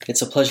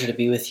It's a pleasure to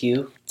be with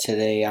you.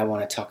 Today I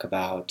want to talk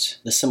about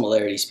the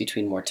similarities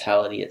between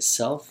mortality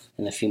itself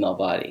and the female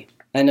body.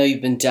 I know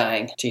you've been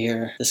dying to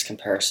hear this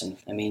comparison.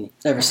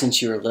 Ever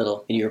since you were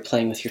little and you were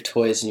playing with your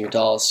toys and your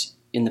dolls,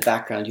 in the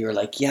background you were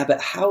like, yeah, but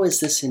how is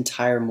this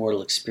entire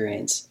mortal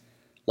experience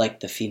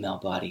like the female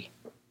body?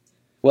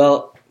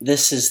 Well,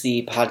 this is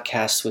the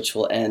podcast which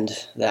will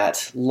end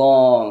that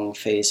long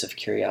phase of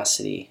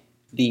curiosity.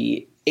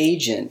 The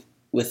agent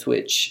with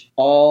which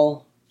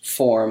all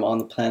form on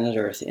the planet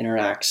Earth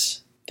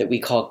interacts, that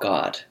we call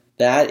God,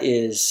 that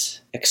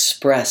is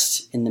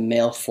expressed in the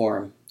male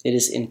form. It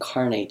is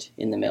incarnate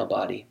in the male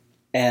body.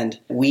 And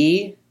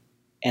we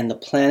and the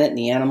planet and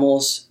the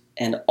animals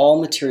and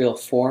all material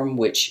form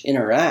which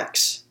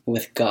interacts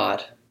with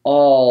God,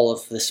 all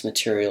of this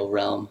material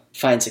realm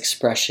finds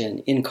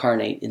expression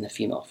incarnate in the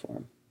female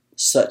form,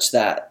 such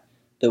that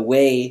the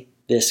way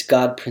this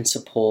God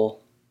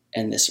principle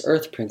and this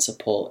earth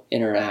principle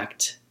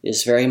interact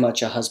is very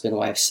much a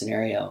husband-wife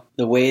scenario.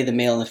 The way the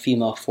male and the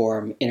female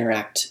form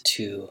interact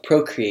to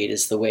procreate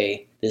is the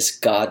way this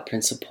God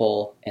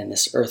principle and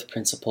this earth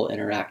principle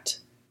interact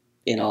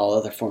in all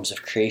other forms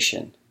of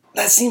creation.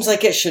 That seems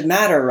like it should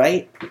matter,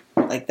 right?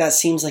 Like that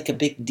seems like a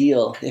big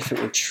deal if it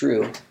were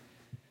true.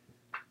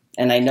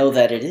 And I know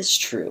that it is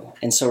true.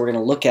 And so we're going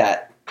to look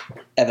at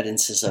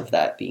evidences of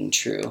that being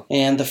true.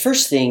 And the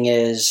first thing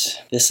is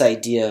this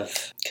idea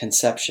of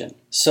conception.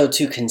 So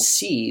to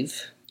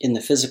conceive in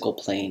the physical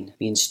plane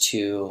means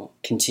to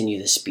continue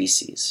the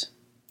species.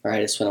 All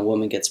right, it's when a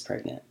woman gets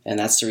pregnant. And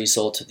that's the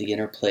result of the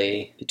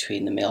interplay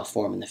between the male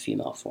form and the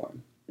female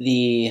form.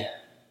 The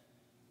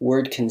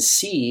word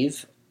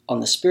conceive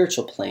on the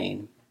spiritual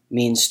plane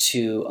means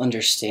to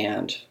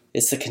understand.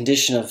 It's the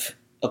condition of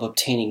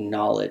obtaining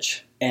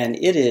knowledge. And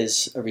it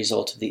is a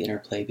result of the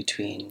interplay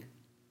between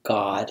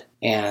God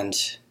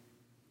and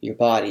your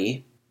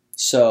body.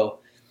 So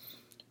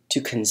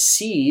to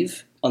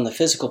conceive on the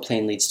physical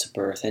plane leads to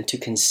birth, and to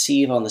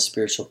conceive on the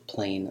spiritual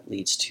plane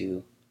leads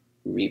to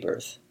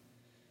rebirth.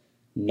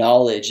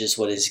 Knowledge is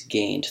what is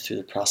gained through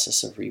the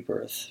process of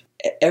rebirth.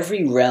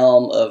 Every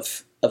realm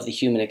of the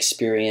human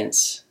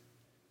experience,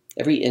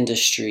 every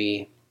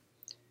industry,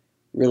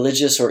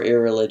 religious or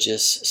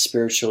irreligious,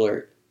 spiritual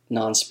or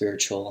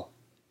non-spiritual,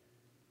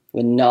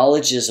 when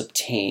knowledge is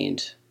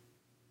obtained,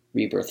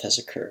 rebirth has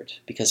occurred,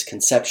 because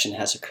conception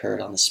has occurred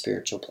on the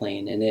spiritual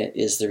plane, and it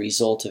is the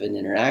result of an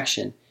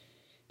interaction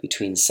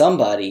between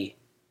somebody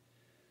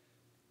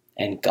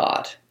and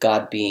God.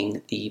 God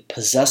being the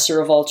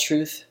possessor of all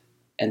truth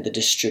and the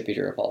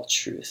distributor of all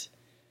truth.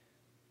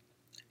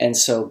 And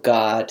so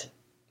God,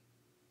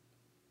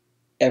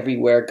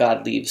 everywhere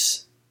God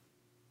leaves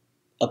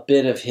a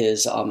bit of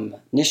his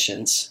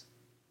omniscience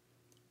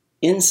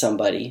in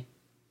somebody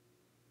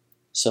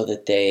so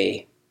that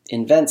they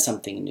invent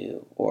something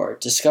new or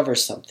discover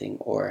something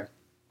or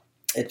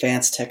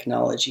advance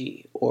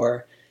technology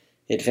or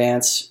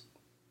advance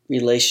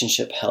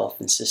relationship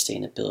health and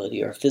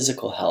sustainability or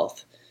physical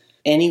health.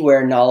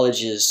 Anywhere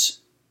knowledge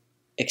is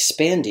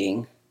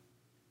expanding,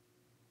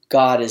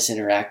 God is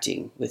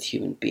interacting with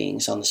human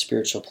beings on the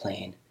spiritual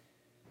plane.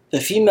 The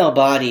female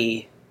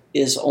body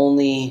is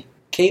only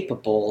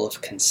capable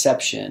of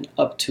conception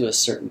up to a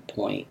certain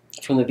point.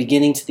 From the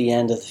beginning to the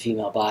end of the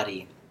female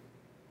body,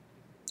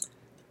 the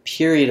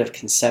period of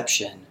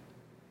conception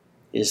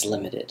is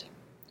limited.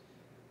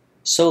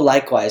 So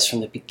likewise,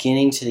 from the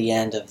beginning to the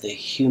end of the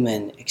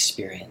human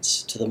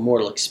experience, to the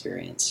mortal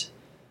experience,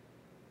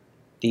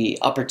 the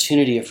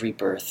opportunity of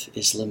rebirth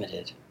is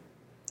limited.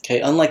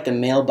 Okay, unlike the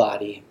male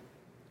body,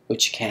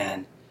 which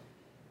can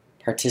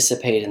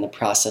participate in the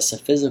process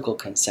of physical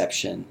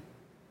conception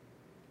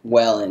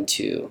well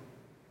into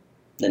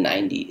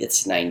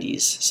its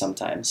 90s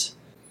sometimes,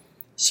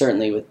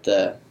 certainly with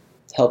the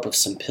help of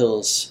some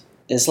pills.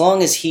 As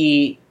long as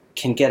he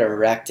can get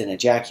erect and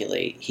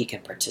ejaculate, he can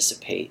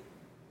participate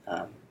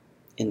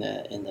in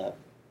the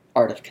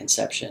art of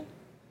conception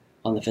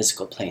on the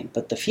physical plane.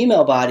 But the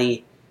female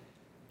body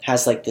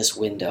has like this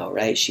window,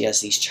 right? She has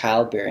these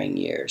childbearing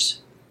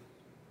years.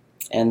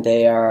 And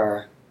they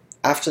are,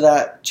 after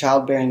that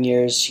childbearing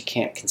years, she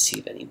can't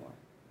conceive anymore.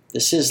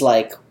 This is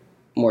like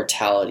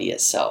mortality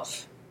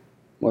itself.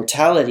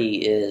 Mortality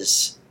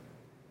is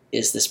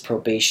this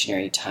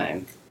probationary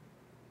time.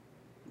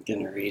 I'm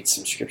going to read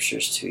some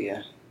scriptures to you.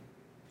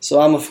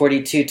 Psalm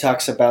 42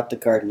 talks about the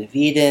Garden of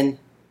Eden.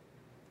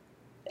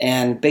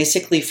 And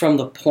basically from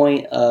the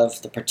point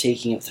of the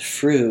partaking of the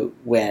fruit,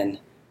 when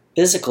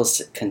physical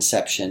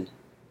conception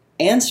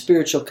and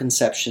spiritual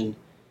conception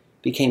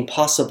became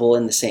possible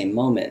in the same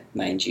moment,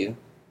 mind you.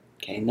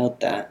 Okay, note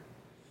that.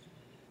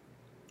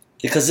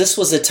 Because this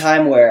was a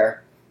time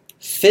where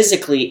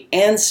physically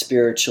and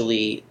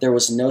spiritually there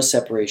was no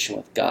separation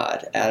with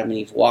God. Adam and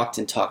Eve walked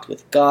and talked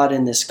with God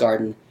in this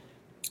garden.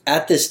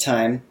 At this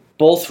time,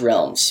 both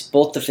realms,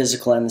 both the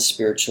physical and the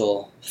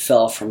spiritual,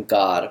 fell from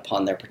God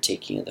upon their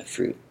partaking of the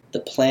fruit.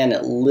 The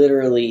planet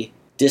literally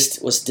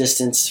was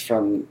distanced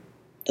from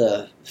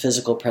the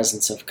physical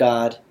presence of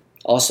God,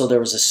 Also, there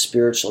was a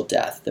spiritual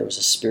death. There was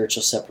a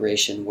spiritual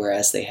separation,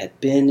 whereas they had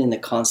been in the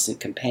constant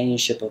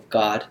companionship of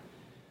God.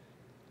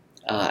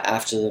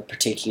 After the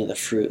partaking of the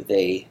fruit,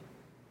 they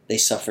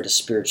suffered a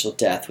spiritual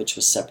death, which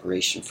was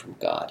separation from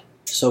God.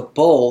 So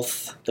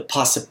both the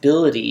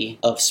possibility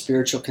of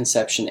spiritual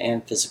conception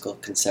and physical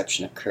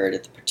conception occurred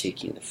at the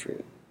partaking of the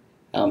fruit.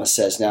 Alma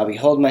says, "Now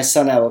behold, my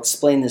son, I will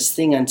explain this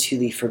thing unto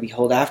thee, for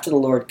behold, after the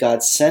Lord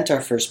God sent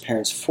our first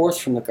parents forth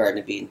from the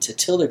Garden of Eden to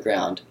till the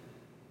ground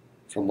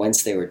from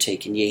whence they were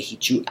taken. Yea, he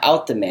drew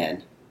out the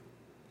man,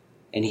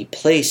 and he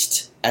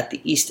placed at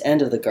the east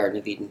end of the Garden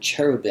of Eden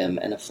cherubim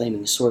and a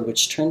flaming sword,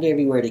 which turned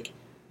every way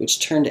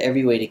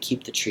to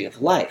keep the tree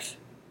of life.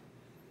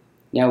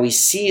 Now we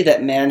see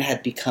that man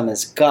had become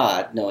as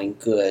God, knowing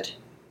good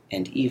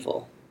and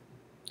evil."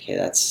 Okay,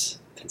 that's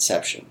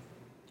conception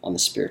on the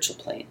spiritual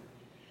plane.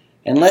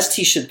 "And lest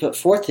he should put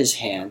forth his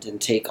hand and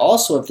take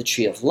also of the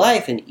tree of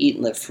life and eat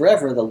and live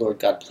forever, the Lord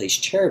God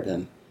placed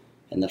cherubim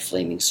and the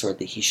flaming sword,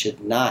 that he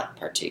should not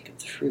partake of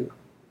the fruit."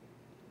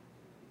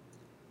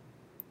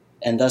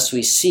 And thus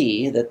we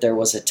see that there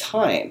was a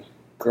time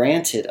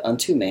granted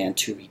unto man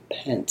to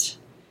repent,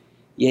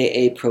 yea,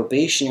 a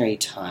probationary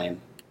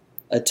time,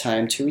 a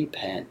time to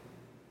repent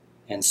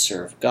and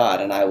serve God.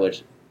 And I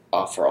would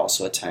offer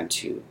also a time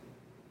to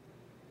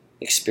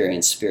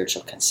experience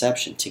spiritual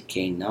conception, to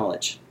gain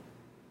knowledge.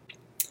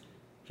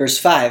 Verse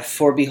 5,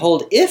 "For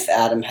behold, if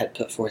Adam had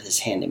put forth his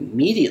hand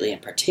immediately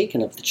and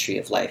partaken of the tree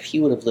of life, he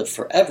would have lived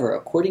forever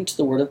according to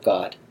the word of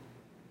God,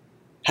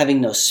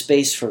 having no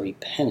space for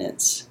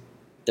repentance.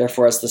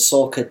 Therefore, as the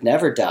soul could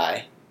never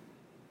die,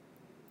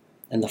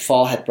 and the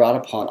fall had brought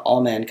upon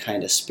all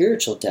mankind a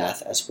spiritual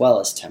death as well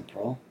as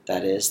temporal,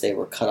 that is, they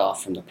were cut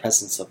off from the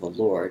presence of the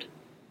Lord,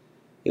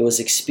 it was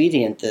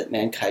expedient that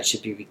mankind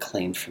should be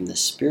reclaimed from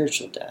this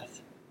spiritual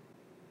death.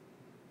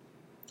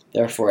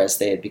 Therefore, as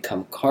they had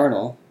become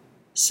carnal,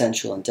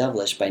 sensual, and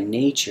devilish by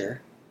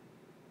nature,"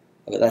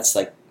 that's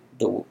like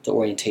the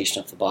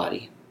orientation of the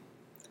body,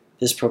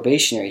 "this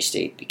probationary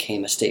state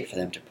became a state for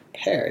them to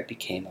prepare." It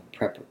became a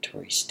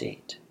preparatory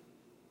state.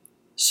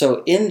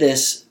 So in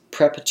this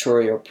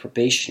preparatory or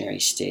probationary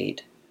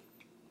state,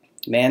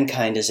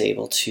 mankind is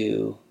able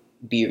to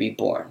be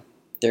reborn.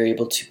 They're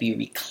able to be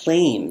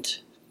reclaimed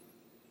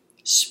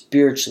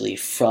spiritually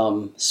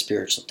from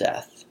spiritual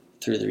death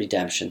through the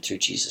redemption through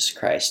Jesus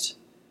Christ,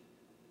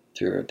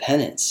 through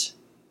repentance.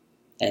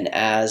 And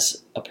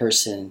as a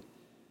person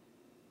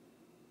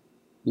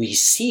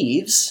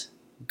receives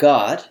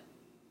God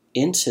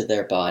into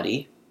their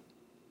body,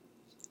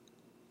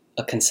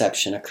 a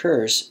conception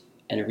occurs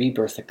and a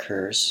rebirth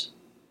occurs,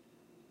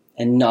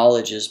 and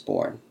knowledge is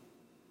born.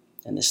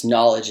 And this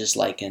knowledge is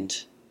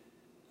likened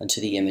unto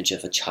the image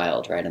of a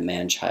child, right? A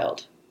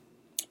man-child.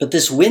 But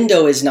this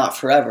window is not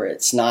forever.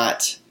 It's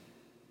not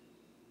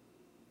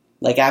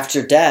like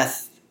after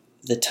death,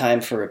 the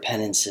time for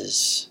repentance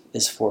is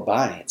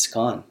forby. It's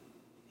gone.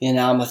 In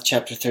Alma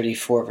chapter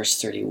 34,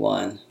 verse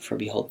 31, "For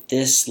behold,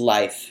 this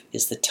life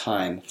is the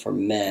time for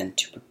men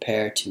to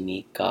prepare to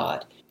meet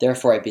God.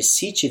 Therefore I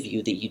beseech of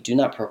you that you do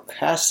not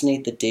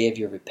procrastinate the day of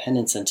your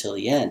repentance until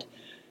the end.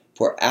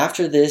 For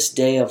after this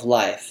day of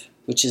life,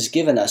 which is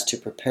given us to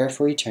prepare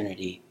for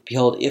eternity,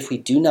 behold, if we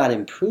do not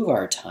improve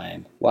our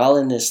time while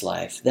in this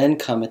life, then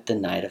cometh the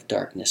night of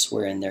darkness,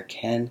 wherein there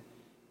can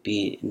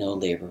be no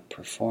labor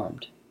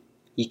performed."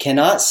 Ye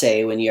cannot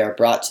say when ye are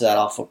brought to that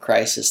awful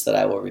crisis that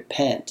I will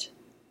repent,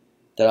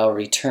 that I will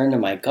return to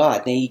my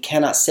God. Nay, ye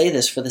cannot say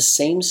this, for the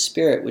same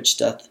Spirit which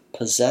doth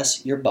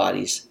possess your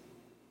bodies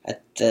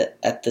at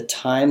the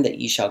time that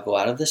ye shall go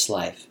out of this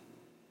life,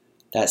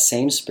 that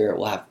same Spirit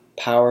will have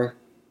power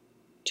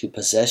to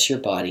possess your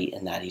body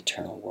in that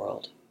eternal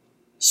world.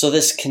 So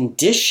this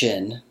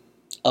condition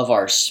of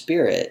our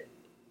spirit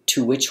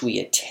to which we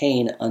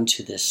attain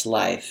unto this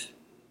life,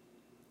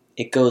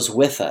 it goes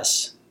with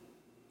us,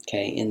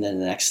 okay, in the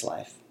next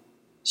life.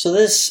 So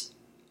this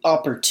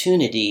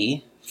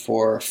opportunity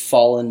for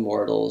fallen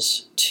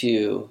mortals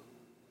to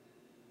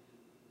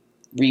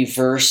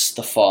reverse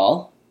the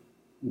fall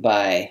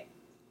by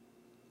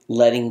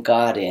letting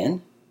God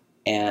in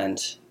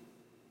and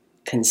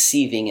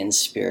conceiving in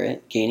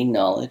spirit, gaining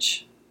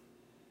knowledge,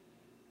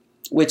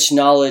 which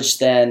knowledge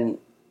then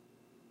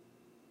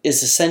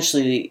is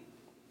essentially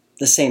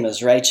the same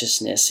as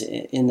righteousness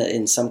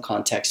in some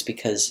context,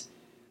 because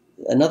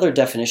another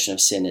definition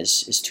of sin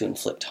is to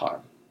inflict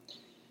harm.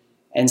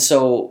 And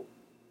so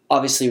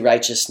obviously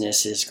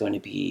righteousness is going to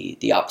be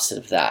the opposite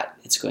of that.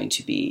 It's going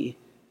to be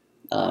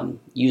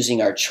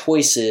using our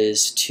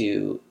choices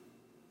to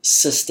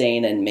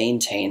sustain and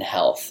maintain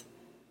health,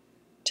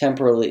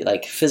 temporarily,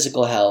 like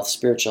physical health,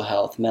 spiritual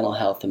health, mental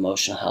health,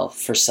 emotional health,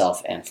 for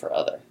self and for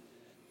other.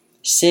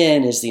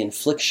 Sin is the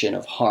infliction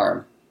of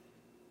harm,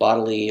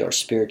 bodily or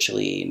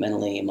spiritually,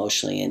 mentally,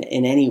 emotionally, in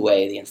any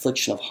way, the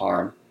infliction of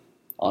harm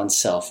on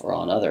self or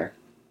on other.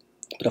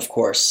 But of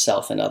course,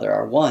 self and other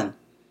are one.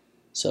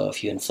 So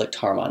if you inflict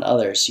harm on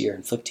others, you're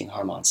inflicting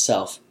harm on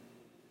self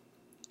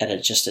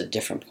at just a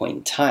different point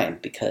in time,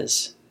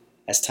 because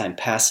as time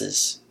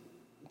passes,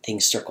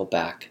 things circle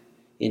back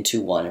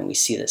into one, and we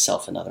see that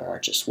self and other are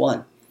just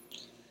one.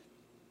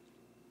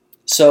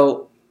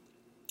 So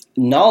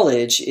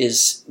knowledge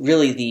is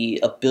really the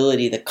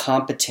ability, the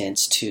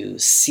competence to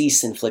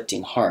cease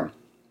inflicting harm.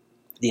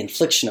 The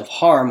infliction of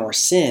harm or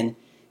sin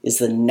is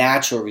the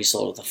natural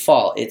result of the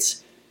fall.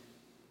 It's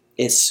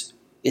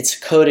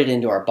coded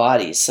into our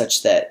bodies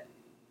such that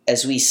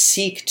as we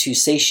seek to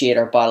satiate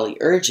our bodily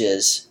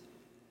urges,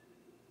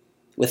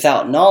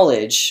 without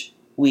knowledge,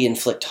 we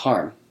inflict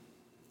harm.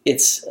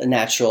 It's a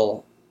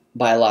natural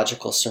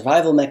biological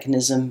survival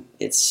mechanism.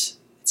 It's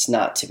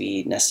not to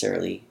be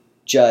necessarily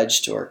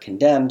judged or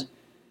condemned,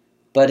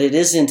 but it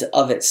isn't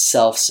of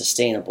itself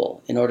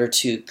sustainable. In order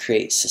to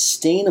create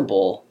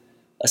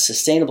a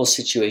sustainable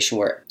situation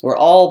where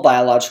all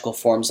biological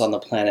forms on the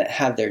planet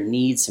have their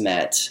needs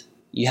met,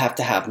 you have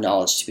to have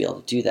knowledge to be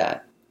able to do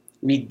that.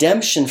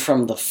 Redemption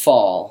from the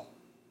fall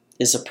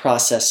is a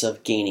process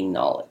of gaining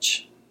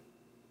knowledge.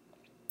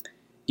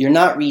 You're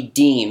not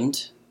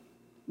redeemed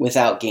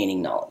without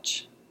gaining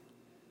knowledge.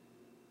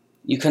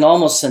 You can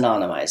almost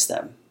synonymize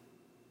them.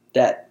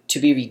 That to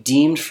be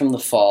redeemed from the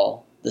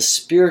fall, the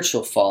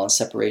spiritual fall and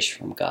separation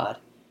from God,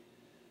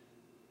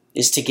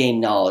 is to gain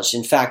knowledge.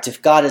 In fact,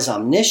 if God is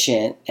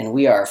omniscient and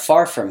we are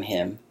far from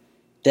Him,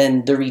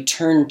 then the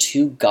return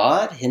to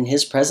God in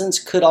His presence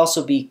could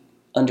also be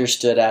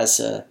understood as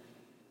an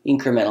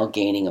incremental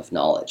gaining of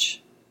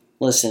knowledge.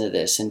 Listen to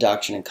this in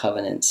Doctrine and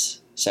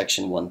Covenants,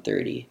 section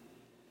 130.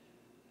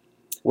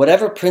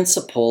 Whatever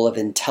principle of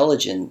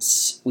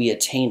intelligence we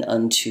attain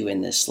unto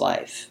in this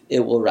life, it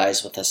will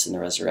rise with us in the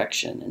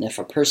resurrection. And if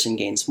a person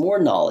gains more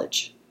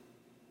knowledge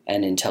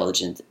and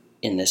intelligence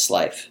in this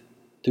life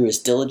through his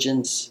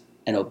diligence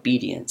and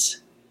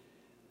obedience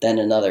than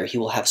another, he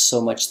will have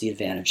so much the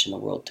advantage in the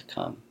world to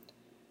come.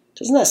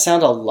 Doesn't that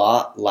sound a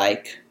lot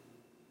like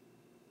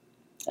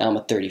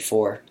Alma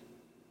 34,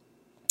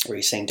 where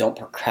he's saying, don't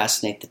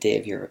procrastinate the day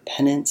of your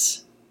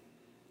repentance.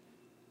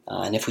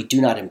 And if we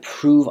do not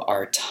improve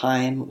our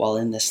time while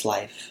in this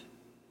life,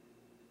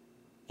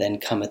 then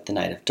cometh the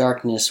night of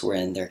darkness,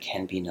 wherein there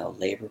can be no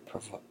labor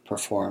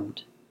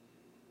performed.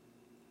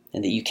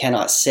 And that you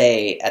cannot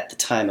say at the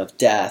time of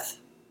death,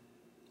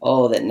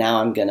 oh, that now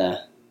I'm going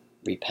to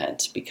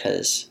repent,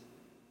 because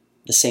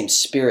the same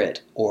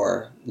spirit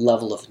or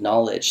level of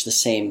knowledge, the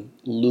same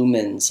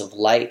lumens of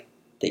light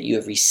that you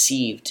have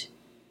received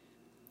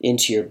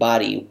into your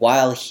body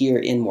while here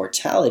in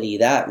mortality,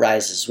 that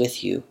rises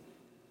with you.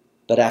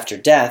 But after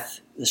death,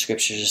 the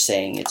scriptures are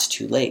saying it's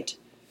too late.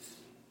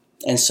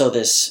 And so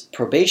this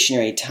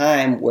probationary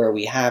time where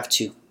we have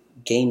to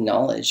gain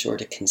knowledge or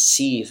to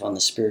conceive on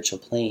the spiritual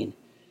plane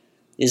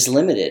is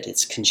limited,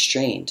 it's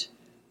constrained.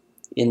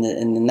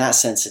 In that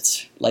sense,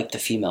 it's like the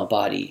female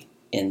body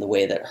in the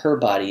way that her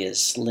body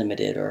is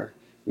limited or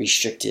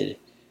restricted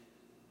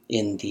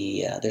in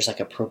there's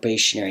like a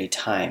probationary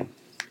time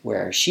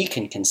where she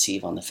can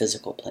conceive on the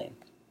physical plane.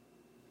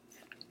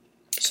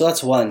 So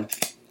that's one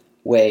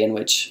way in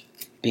which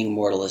being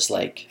mortal is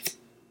like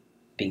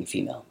being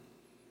female.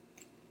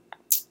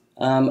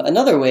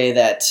 Another way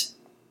that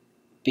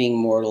being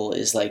mortal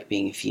is like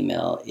being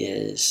female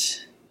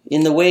is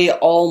in the way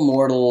all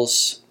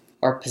mortals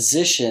are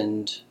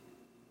positioned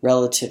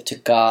relative to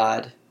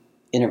God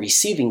in a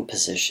receiving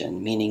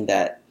position, meaning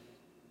that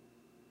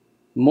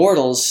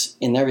mortals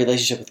in their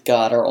relationship with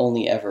God are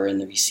only ever in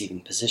the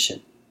receiving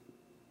position.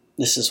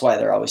 This is why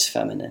they're always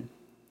feminine,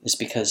 is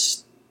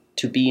because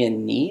to be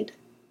in need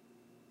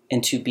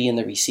and to be in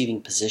the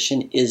receiving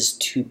position is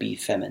to be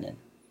feminine.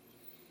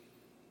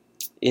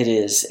 It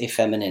is a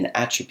feminine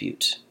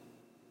attribute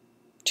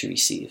to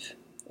receive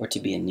or to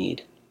be in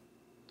need.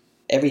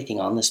 Everything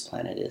on this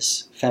planet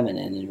is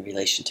feminine in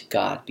relation to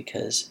God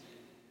because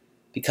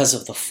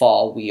of the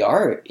fall we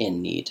are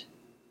in need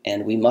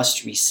and we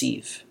must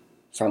receive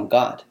from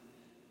God.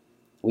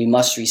 We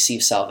must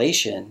receive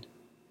salvation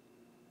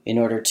in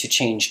order to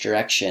change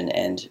direction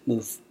and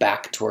move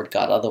back toward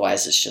God.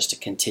 Otherwise, it's just a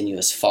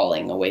continuous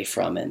falling away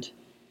from and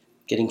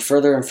getting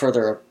further and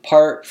further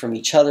apart from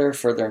each other,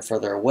 further and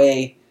further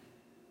away.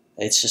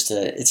 It's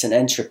an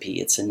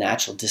entropy. It's a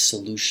natural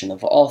dissolution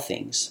of all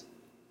things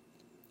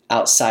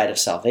outside of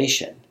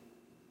salvation,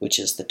 which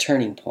is the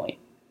turning point.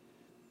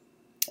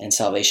 And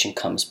salvation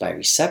comes by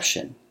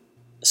reception.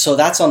 So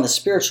that's on the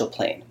spiritual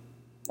plane,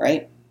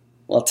 right?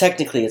 Well,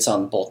 technically it's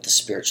on both the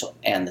spiritual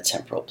and the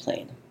temporal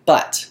plane.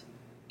 But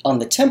on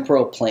the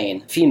temporal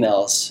plane,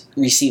 females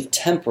receive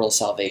temporal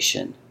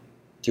salvation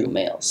through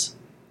males.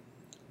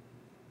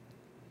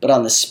 But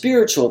on the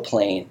spiritual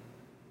plane,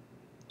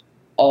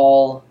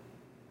 all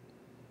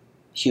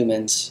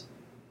humans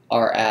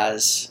are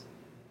as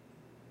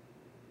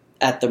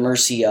at the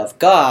mercy of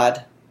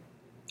God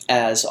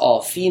as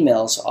all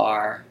females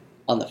are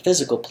on the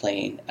physical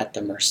plane at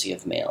the mercy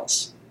of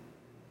males.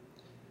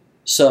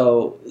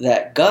 So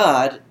that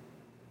God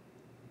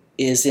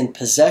is in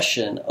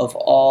possession of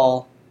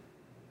all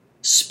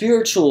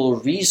spiritual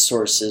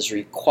resources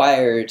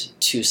required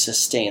to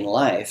sustain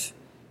life,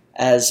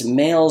 as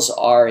males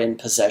are in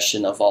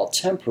possession of all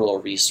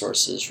temporal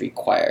resources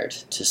required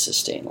to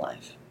sustain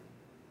life.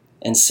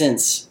 And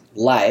since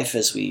life,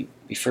 as we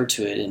refer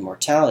to it in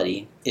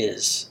Mortality,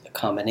 is a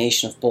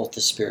combination of both the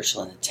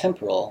spiritual and the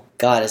temporal.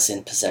 God is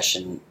in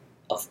possession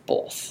of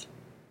both.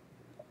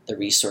 The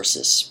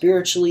resources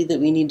spiritually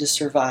that we need to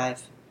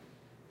survive,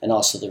 and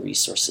also the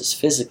resources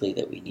physically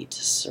that we need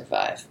to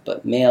survive.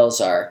 But males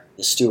are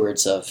the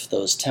stewards of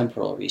those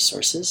temporal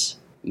resources.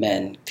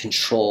 Men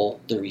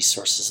control the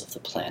resources of the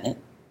planet.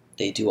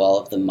 They do all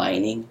of the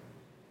mining.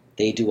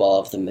 They do all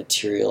of the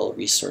material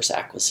resource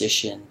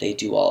acquisition. They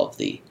do all of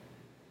the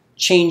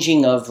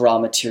changing of raw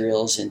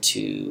materials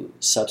into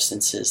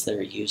substances that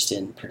are used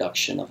in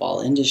production of all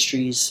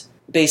industries.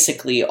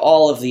 Basically,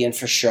 all of the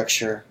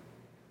infrastructure,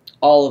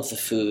 all of the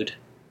food,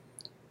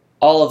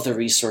 all of the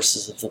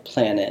resources of the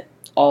planet,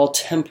 all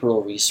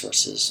temporal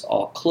resources,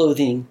 all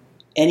clothing,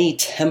 any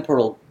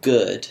temporal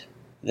good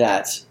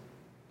that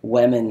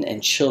women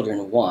and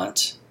children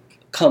want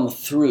come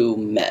through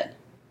men,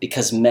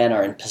 because men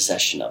are in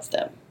possession of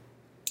them.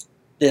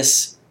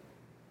 This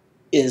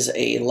is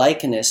a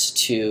likeness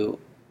to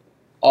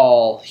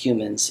all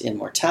humans in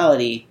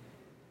mortality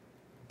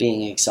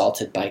being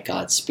exalted by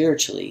God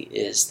spiritually,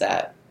 is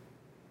that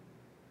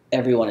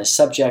everyone is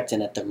subject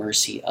and at the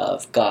mercy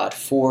of God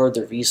for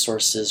the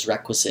resources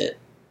requisite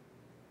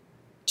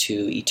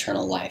to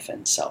eternal life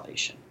and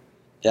salvation.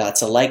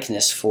 That's a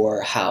likeness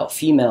for how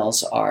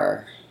females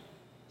are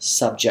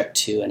subject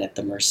to and at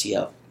the mercy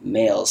of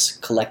males,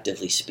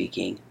 collectively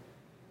speaking,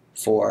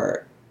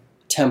 for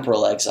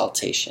temporal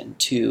exaltation,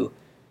 to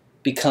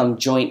become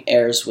joint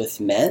heirs with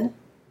men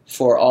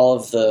for all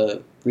of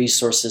the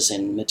resources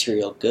and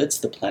material goods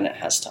the planet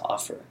has to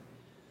offer.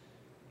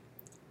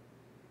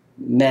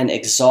 Men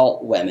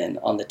exalt women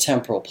on the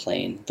temporal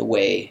plane the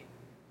way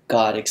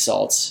God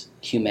exalts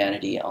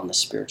humanity on the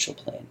spiritual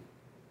plane.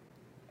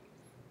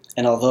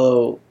 And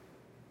although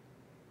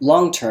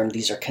long-term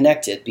these are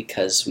connected,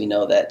 because we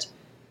know that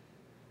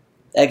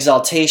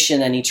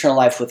exaltation and eternal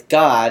life with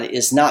God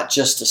is not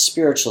just a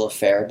spiritual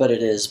affair, but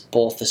it is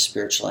both a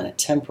spiritual and a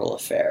temporal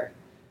affair.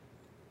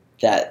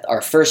 That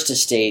our first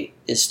estate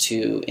is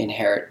to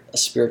inherit a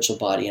spiritual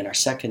body, and our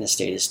second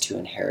estate is to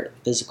inherit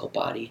a physical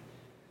body.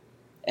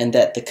 And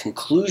that the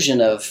conclusion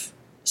of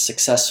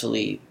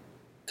successfully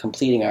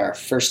completing our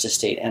first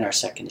estate and our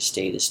second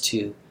estate is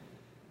to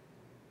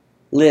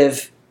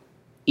live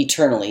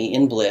eternally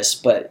in bliss,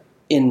 but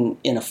in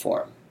a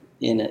form,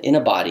 in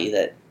a body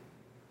that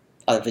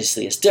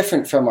obviously is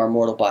different from our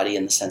mortal body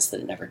in the sense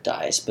that it never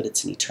dies, but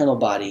it's an eternal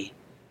body,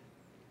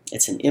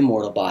 it's an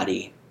immortal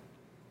body,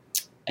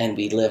 and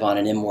we live on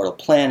an immortal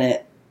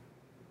planet.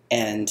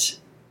 And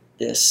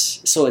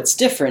so it's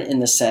different in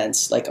the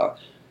sense, like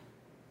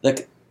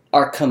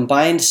our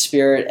combined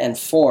spirit and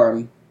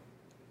form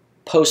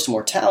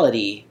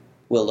post-mortality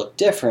will look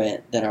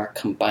different than our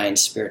combined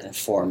spirit and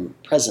form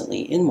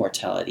presently in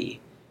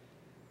mortality,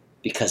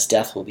 because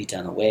death will be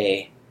done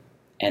away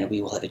and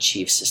we will have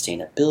achieved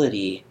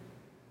sustainability.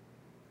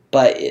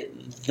 But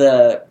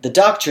the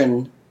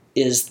doctrine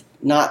is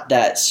not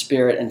that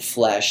spirit and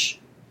flesh,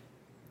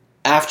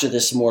 after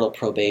this mortal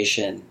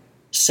probation,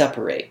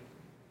 separate,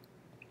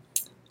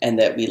 and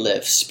that we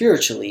live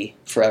spiritually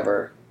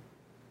forever,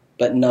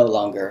 but no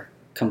longer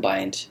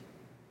combined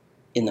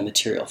in the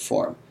material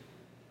form.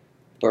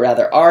 But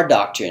rather, our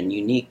doctrine,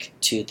 unique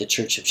to the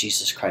Church of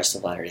Jesus Christ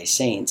of Latter-day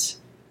Saints,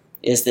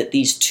 is that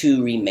these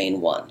two remain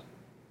one.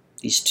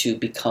 These two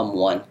become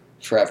one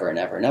forever and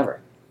ever and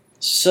ever.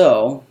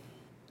 So,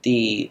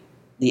 the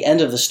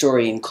end of the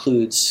story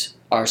includes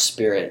our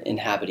spirit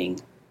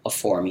inhabiting a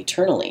form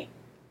eternally.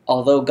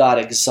 Although God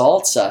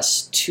exalts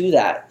us to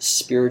that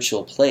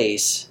spiritual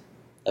place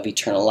of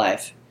eternal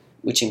life,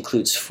 which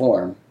includes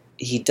form,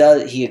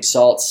 he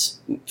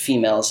exalts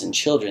females and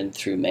children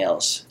through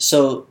males.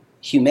 So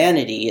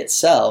humanity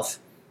itself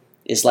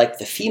is like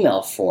the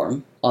female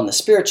form on the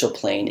spiritual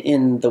plane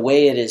in the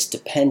way it is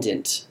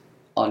dependent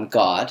on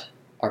God,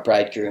 our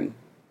bridegroom,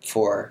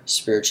 for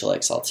spiritual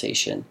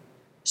exaltation,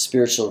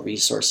 spiritual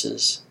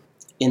resources.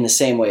 In the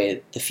same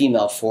way, the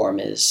female form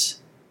is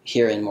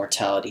here in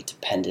mortality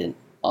dependent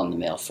on the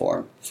male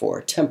form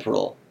for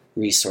temporal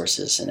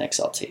resources and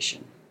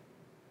exaltation.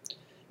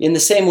 In the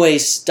same way,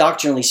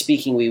 doctrinally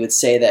speaking, we would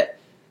say that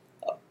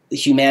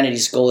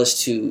humanity's goal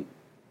is to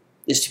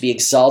be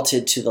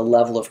exalted to the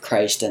level of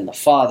Christ and the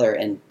Father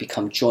and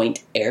become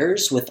joint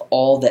heirs with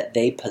all that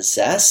they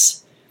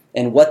possess.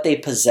 And what they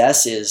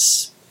possess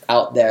is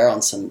out there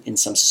in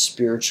some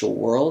spiritual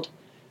world.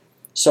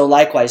 So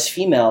likewise,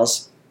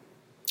 females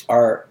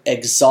are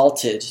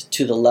exalted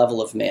to the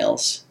level of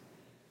males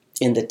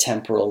in the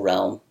temporal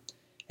realm,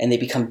 and they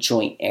become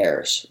joint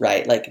heirs,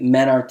 right? Like,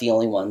 men aren't the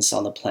only ones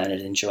on the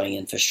planet enjoying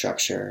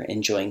infrastructure,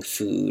 enjoying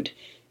food,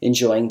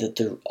 enjoying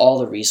all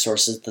the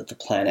resources that the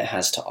planet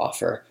has to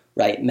offer,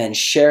 right? Men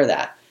share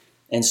that.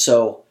 And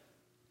so,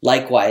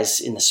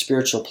 likewise, in the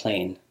spiritual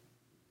plane,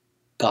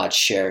 God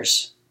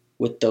shares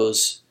with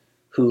those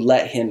who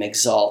let him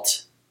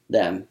exalt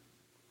them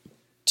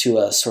to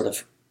a sort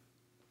of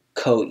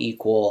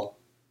co-equal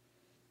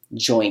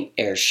joint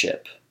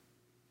heirship.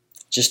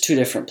 Just two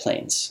different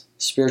planes.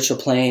 Spiritual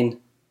plane,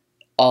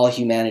 all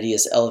humanity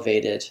is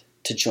elevated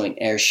to joint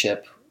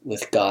heirship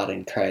with God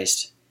in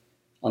Christ.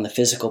 On the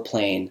physical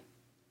plane,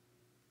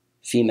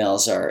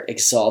 females are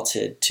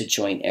exalted to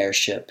joint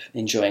heirship,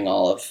 enjoying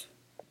all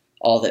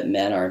that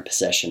men are in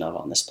possession of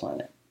on this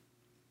planet.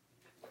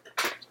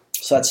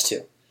 So that's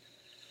two.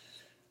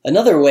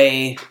 Another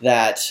way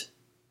that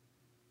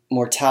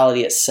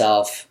mortality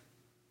itself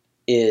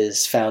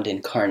is found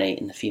incarnate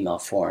in the female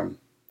form.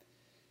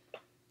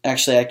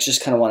 Actually, I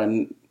just kind of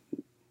want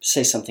to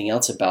say something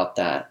else about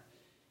that,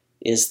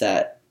 is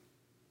that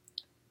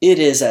it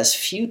is as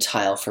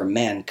futile for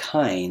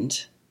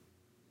mankind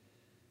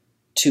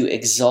to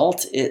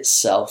exalt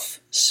itself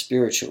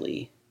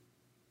spiritually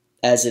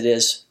as it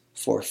is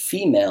for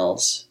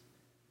females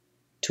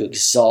to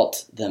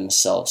exalt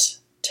themselves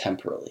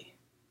temporally.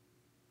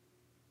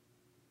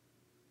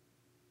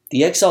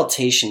 The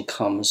exaltation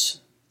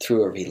comes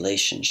through a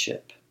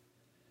relationship,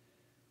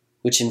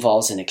 which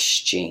involves an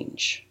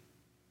exchange,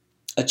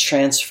 a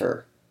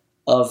transfer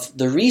of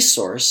the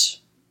resource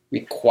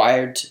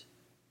required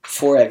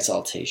for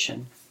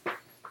exaltation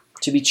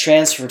to be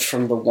transferred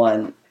from the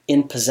one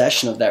in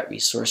possession of that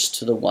resource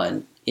to the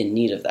one in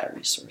need of that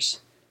resource.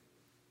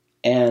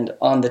 And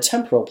on the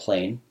temporal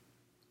plane,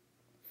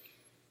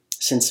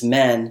 since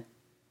men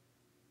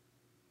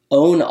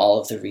own all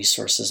of the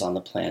resources on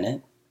the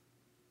planet,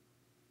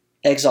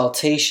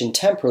 exaltation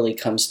temporally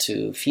comes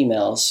to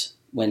females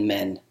when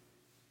men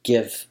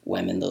give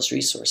women those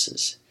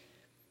resources.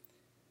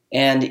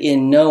 And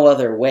in no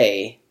other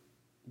way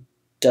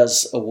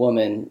does a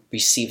woman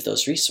receive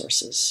those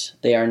resources.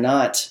 They are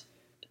not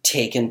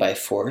taken by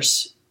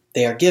force.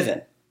 They are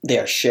given. They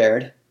are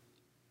shared.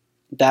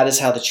 That is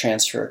how the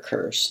transfer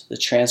occurs. The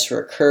transfer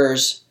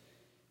occurs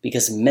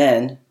because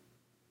men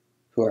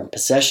who are in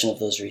possession of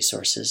those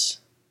resources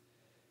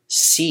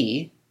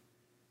see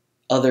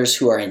others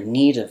who are in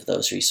need of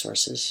those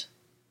resources,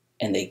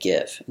 and they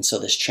give. And so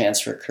this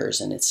transfer occurs,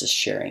 and it's a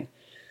sharing.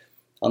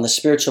 On the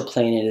spiritual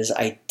plane, it is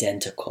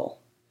identical.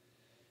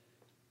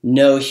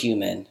 No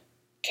human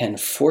can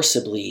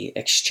forcibly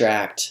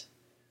extract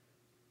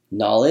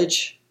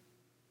knowledge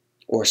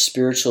or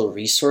spiritual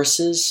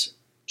resources,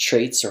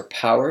 traits, or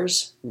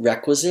powers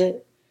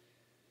requisite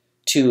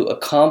to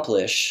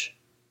accomplish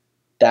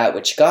that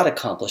which God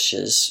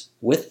accomplishes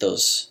with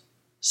those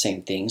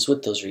same things,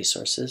 with those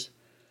resources,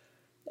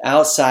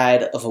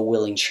 outside of a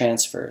willing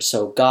transfer.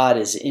 So God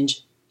is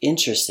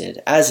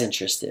interested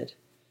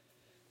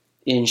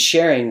in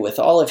sharing with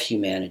all of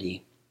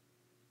humanity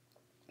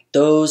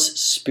those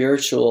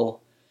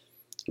spiritual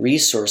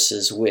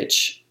resources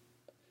which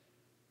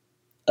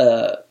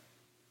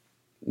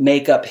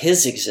make up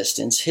his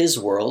existence, his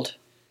world,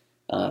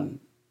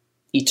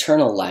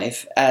 eternal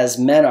life, as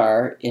men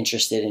are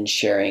interested in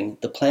sharing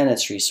the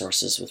planet's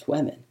resources with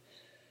women.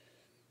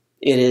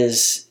 It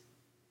is,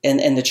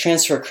 and the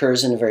transfer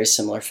occurs in a very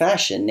similar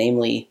fashion,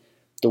 namely,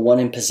 the one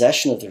in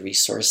possession of the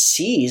resource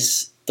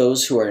sees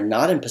those who are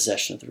not in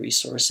possession of the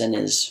resource and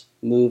is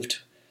moved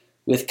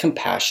with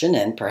compassion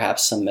and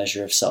perhaps some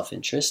measure of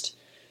self-interest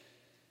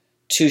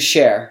to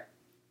share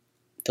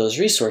those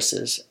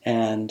resources.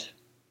 And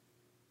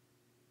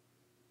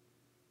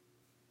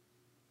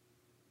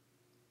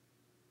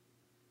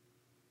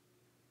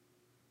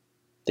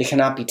they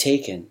cannot be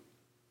taken.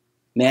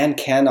 Man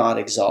cannot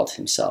exalt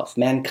himself.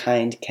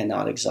 Mankind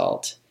cannot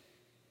exalt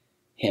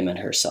him and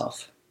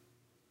herself.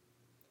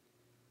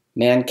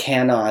 Man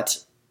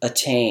cannot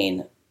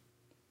attain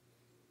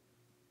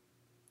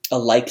a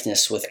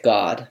likeness with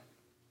God,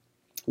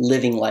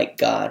 living like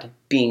God,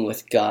 being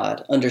with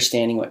God,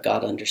 understanding what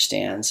God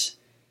understands,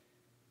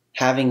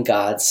 having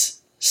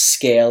God's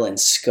scale and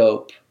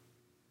scope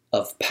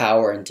of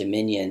power and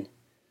dominion.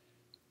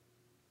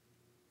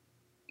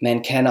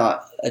 Man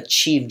cannot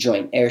achieve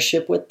joint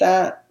heirship with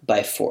that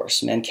by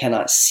force. Man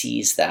cannot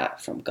seize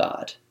that from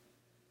God.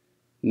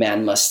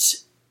 Man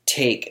must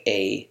take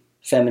a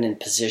feminine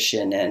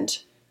position and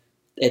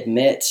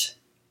admit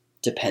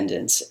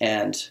dependence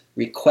and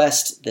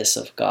request this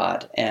of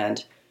God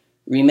and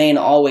remain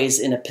always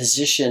in a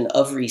position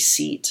of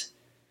receipt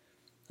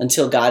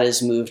until God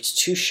is moved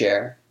to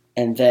share.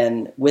 And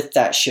then with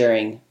that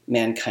sharing,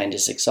 mankind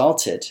is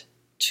exalted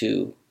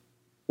to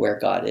where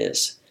God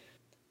is.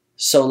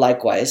 So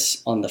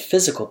likewise, on the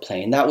physical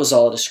plane, that was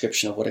all a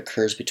description of what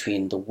occurs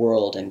between the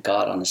world and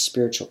God on the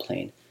spiritual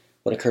plane.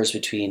 What occurs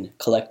between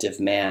collective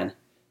man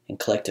and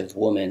collective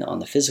woman on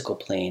the physical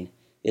plane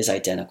is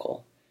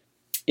identical.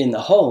 In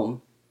the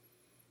home,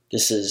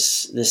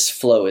 this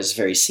flow is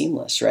very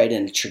seamless, right?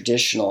 In a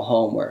traditional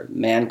home where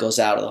man goes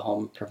out of the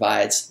home,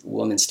 provides, the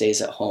woman stays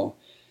at home,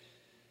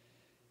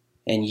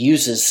 and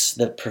uses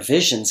the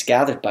provisions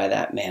gathered by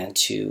that man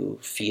to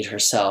feed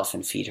herself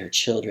and feed her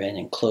children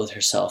and clothe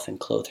herself and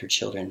clothe her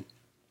children.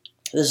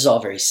 This is all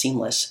very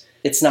seamless.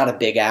 It's not a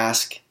big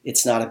ask.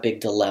 It's not a big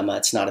dilemma.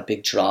 It's not a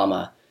big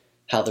drama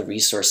how the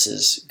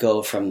resources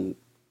go from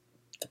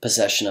the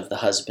possession of the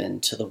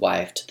husband to the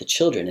wife to the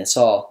children. It's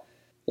all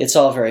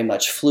very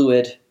much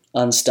fluid,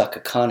 unstuck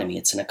economy.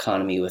 It's an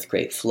economy with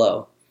great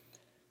flow.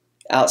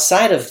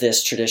 Outside of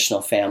this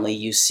traditional family,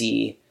 you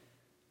see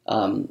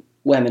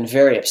women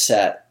very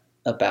upset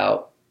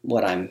about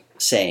what I'm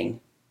saying,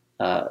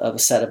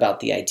 said about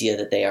the idea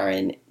that they are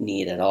in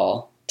need at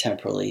all,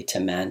 temporally, to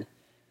men.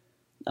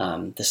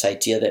 This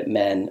idea that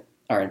men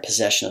are in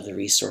possession of the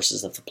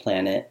resources of the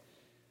planet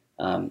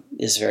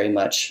is very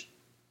much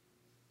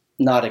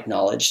not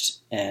acknowledged,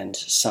 and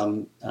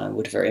some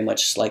would very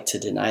much like to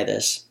deny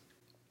this.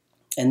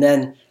 And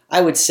then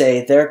I would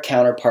say their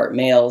counterpart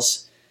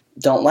males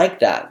don't like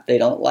that. They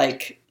don't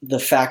like the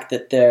fact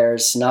that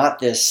there's not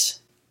this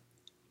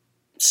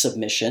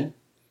submission.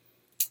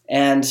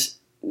 And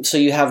so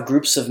you have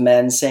groups of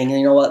men saying,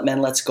 you know what,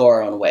 men, let's go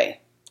our own way.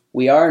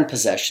 We are in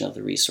possession of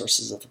the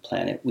resources of the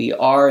planet. We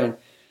are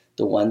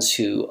the ones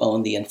who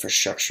own the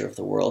infrastructure of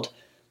the world.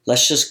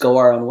 Let's just go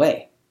our own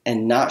way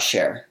and not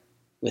share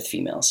with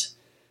females.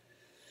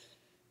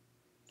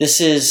 This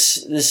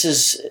is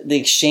the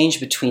exchange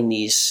between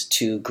these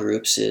two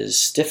groups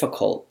is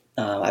difficult.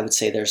 I would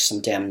say there's some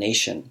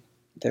damnation.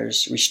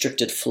 There's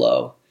restricted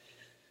flow.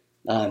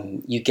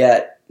 You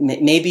get,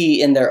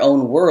 maybe in their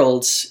own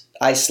worlds,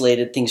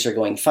 isolated, things are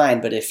going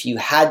fine. But if you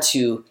had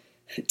to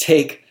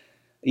take,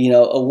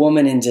 a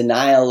woman in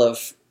denial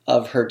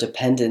of her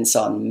dependence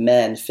on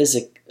men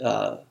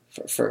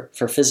for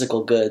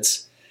physical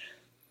goods,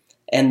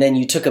 and then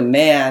you took a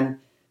man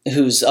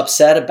who's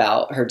upset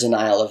about her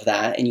denial of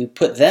that, and you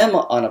put them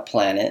on a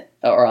planet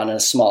or on a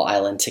small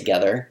island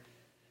together,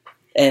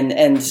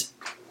 and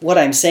what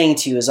I'm saying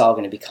to you is all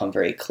going to become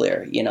very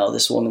clear.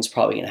 This woman's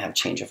probably going to have a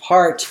change of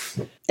heart,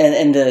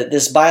 and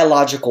this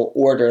biological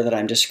order that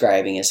I'm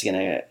describing is going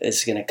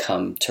to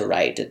come to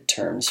right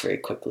terms very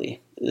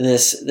quickly.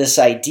 This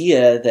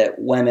idea that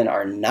women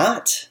are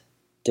not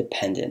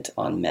dependent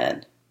on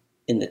men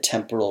in the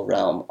temporal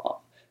realm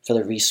for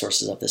the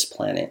resources of this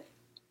planet.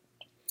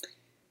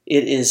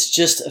 It is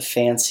just a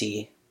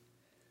fancy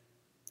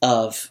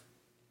of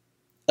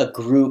a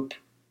group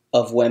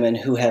of women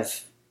who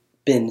have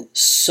been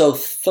so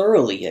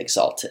thoroughly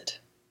exalted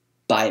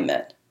by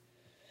men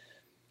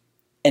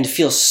and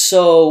feel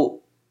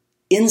so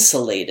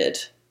insulated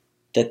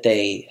that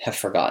they have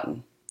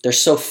forgotten. They're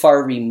so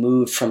far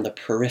removed from the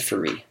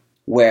periphery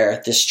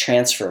where this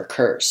transfer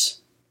occurs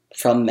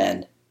from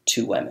men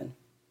to women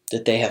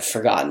that they have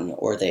forgotten,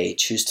 or they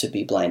choose to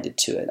be blinded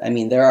to it. I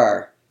mean, there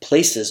are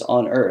places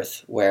on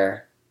earth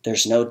where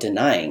there's no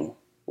denying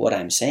what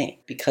I'm saying,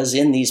 because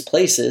in these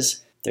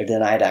places they're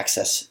denied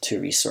access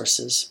to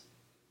resources,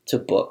 to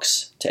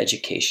books, to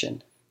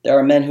education. There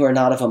are men who are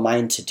not of a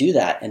mind to do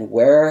that, and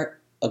where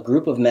a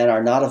group of men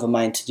are not of a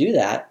mind to do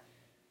that,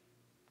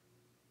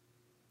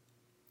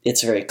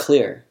 it's very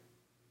clear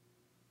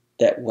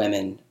that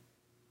women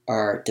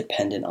are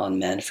dependent on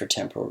men for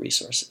temporal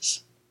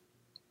resources.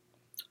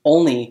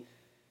 Only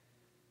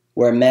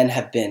where men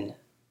have been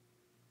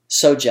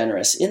so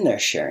generous in their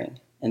sharing,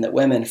 and that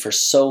women for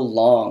so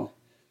long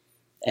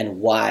and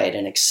wide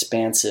and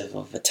expansive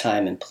of a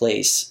time and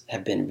place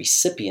have been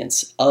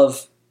recipients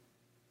of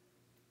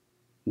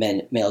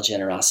male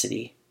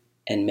generosity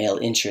and male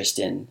interest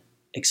in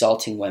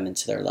exalting women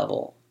to their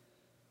level.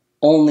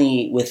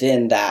 Only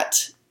within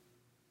that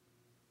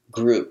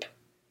group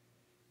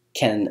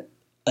can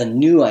a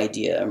new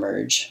idea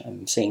emerge.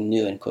 I'm saying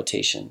new in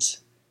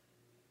quotations.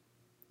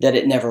 That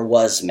it never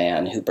was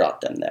man who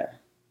brought them there.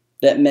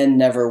 That men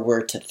never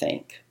were to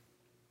think.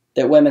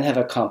 That women have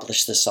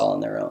accomplished this all on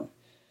their own.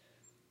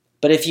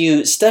 But if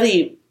you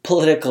study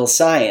political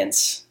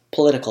science,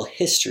 political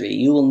history,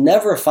 you will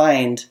never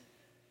find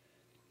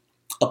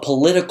a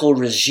political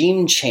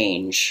regime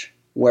change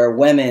where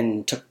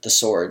women took the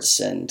swords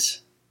and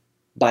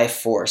by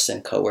force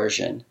and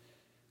coercion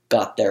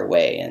got their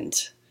way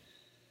and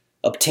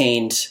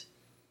obtained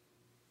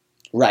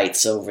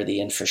rights over the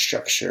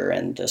infrastructure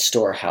and the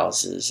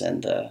storehouses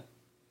and the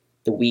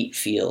wheat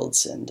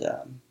fields. And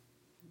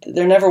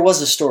there never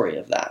was a story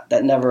of that.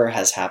 That never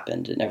has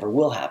happened. It never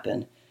will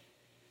happen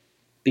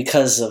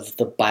because of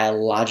the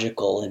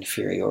biological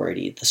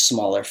inferiority, the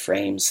smaller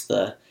frames,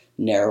 the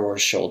narrower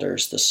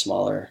shoulders, the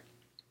smaller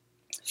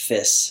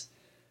fists.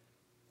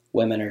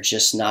 Women are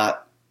just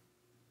not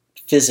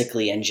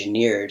physically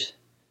engineered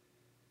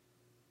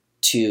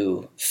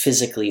to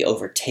physically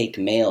overtake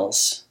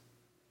males.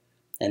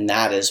 And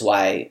that is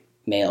why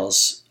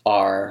males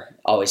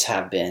always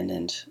have been,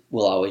 and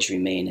will always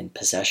remain in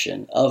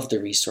possession of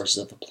the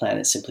resources of the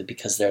planet, simply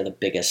because they're the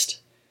biggest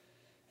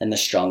and the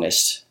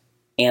strongest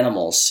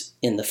animals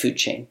in the food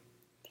chain.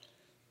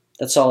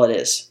 That's all it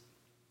is.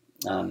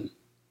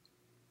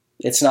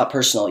 It's not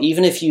personal.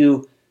 Even if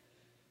you,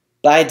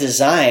 by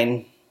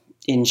design,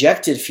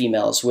 injected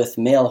females with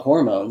male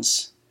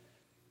hormones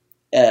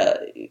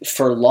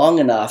for long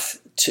enough,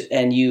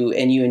 and you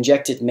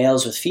injected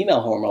males with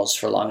female hormones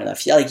for long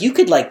enough, you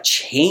could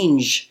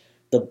change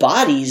the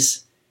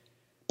bodies,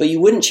 but you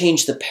wouldn't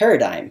change the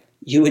paradigm.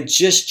 You would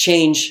just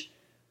change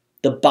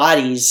the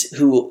bodies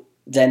who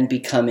then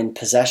become in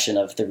possession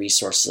of the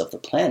resources of the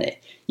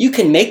planet. You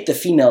can make the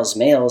females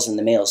males and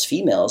the males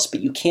females, but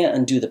you can't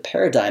undo the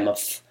paradigm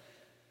of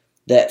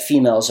that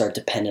females are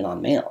dependent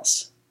on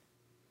males.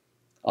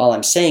 All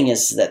I'm saying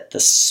is that the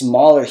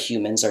smaller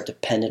humans are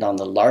dependent on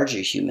the larger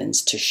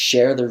humans to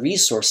share the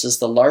resources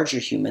the larger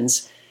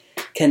humans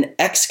can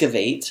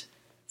excavate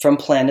from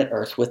planet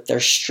Earth with their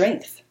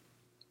strength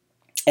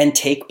and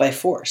take by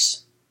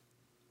force.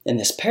 In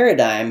this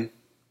paradigm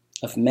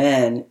of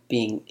men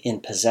being in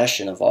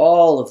possession of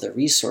all of the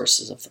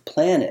resources of the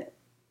planet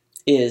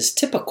is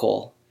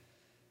typical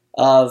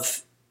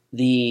of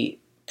the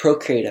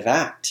procreative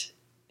act,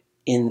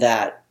 in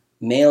that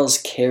males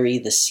carry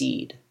the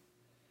seed.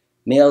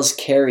 Males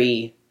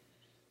carry,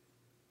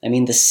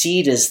 the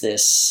seed is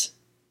this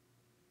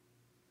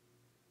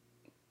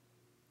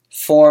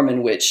form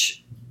in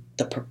which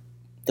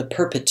the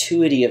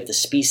perpetuity of the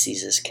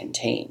species is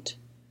contained,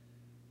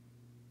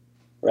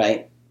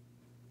 right?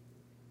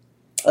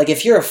 Like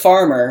if you're a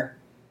farmer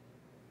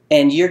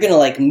and you're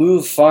going to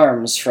move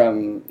farms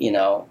from,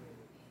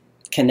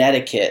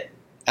 Connecticut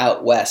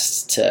out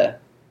west to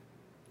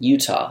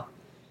Utah,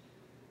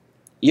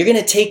 you're going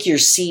to take your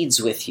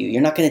seeds with you.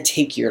 You're not going to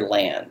take your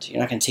land. You're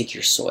not going to take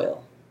your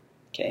soil,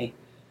 okay?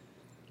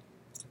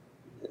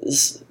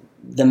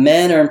 The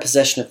men are in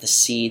possession of the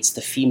seeds.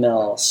 The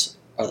females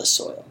are the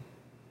soil.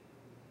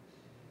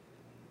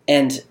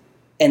 And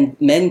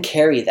men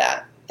carry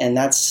that, and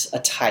that's a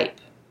type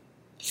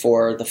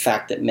for the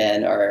fact that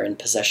men are in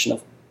possession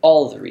of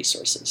all of the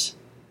resources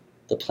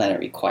the planet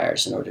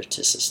requires in order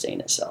to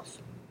sustain itself.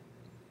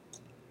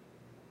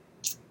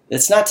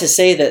 It's not to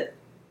say that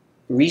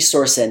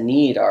resource and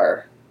need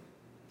are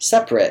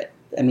separate.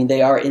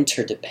 They are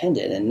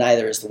interdependent, and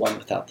neither is the one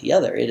without the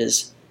other.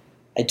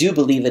 I do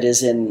believe it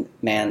is in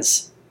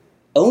man's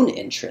own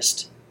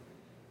interest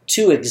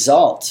to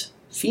exalt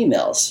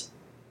females,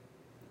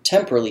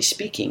 temporally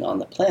speaking, on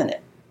the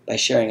planet by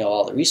sharing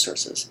all the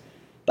resources.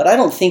 But I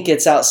don't think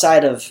it's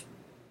outside of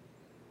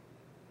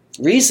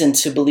reason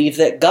to believe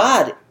that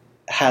God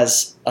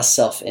has a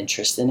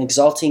self-interest in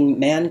exalting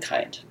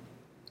mankind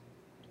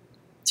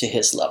to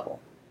his level.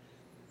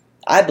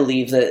 I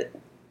believe that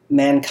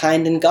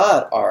mankind and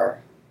God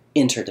are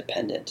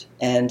interdependent,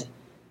 and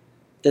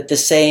that the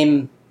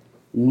same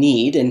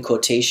need, in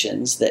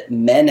quotations, that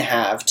men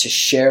have to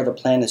share the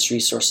planet's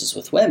resources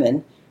with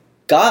women,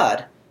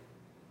 God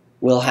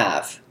will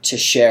have to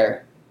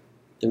share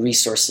the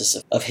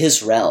resources of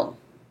his realm,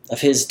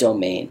 of his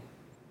domain.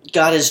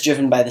 God is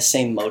driven by the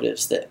same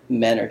motives that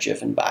men are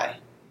driven by,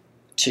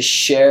 to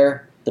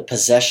share the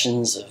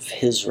possessions of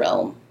his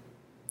realm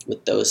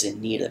with those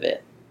in need of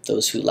it,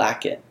 those who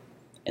lack it,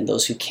 and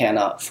those who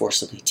cannot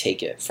forcibly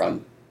take it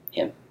from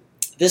him.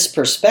 This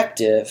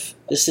perspective,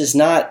 this is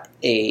not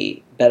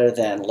a better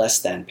than, less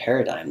than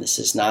paradigm. This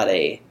is not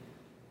a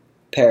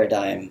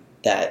paradigm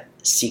that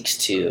seeks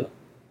to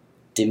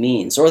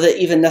demeans, or that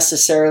even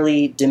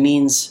necessarily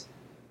demeans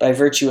by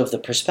virtue of the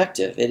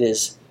perspective.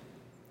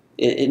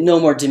 It no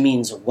more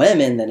demeans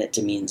women than it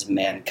demeans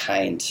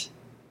mankind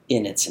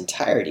in its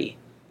entirety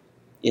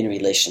in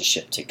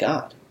relationship to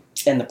God.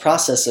 And the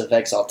process of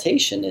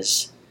exaltation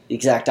is the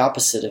exact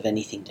opposite of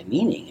anything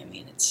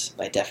demeaning. It's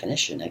by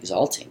definition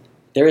exalting.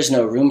 There is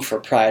no room for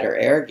pride or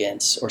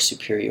arrogance or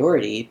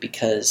superiority,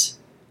 because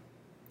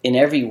in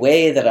every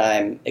way that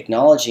I'm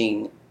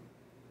acknowledging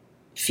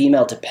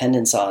female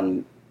dependence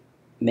on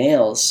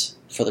males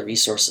for the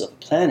resources of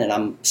the planet,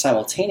 I'm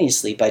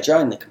simultaneously, by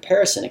drawing the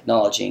comparison,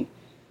 acknowledging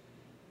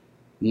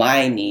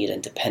my need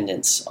and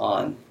dependence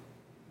on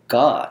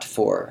God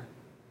for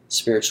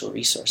spiritual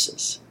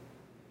resources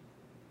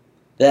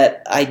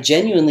that I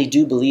genuinely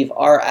do believe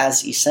are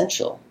as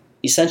essential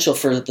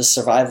for the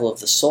survival of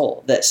the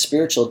soul, that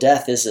spiritual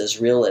death is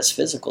as real as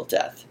physical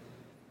death,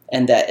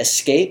 and that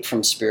escape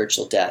from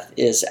spiritual death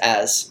is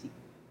as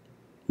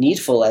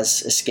needful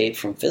as escape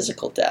from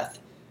physical death.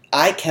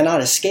 I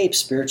cannot escape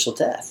spiritual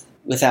death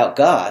without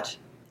God,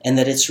 and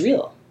that it's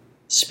real.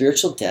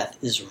 Spiritual death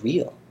is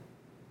real.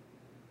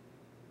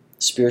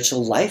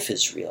 Spiritual life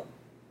is real.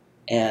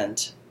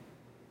 And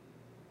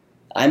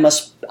I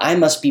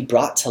must be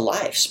brought to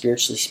life,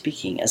 spiritually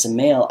speaking. As a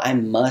male, I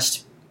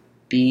must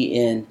be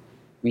in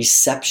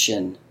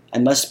reception. I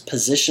must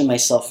position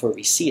myself for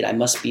receipt. I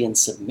must be in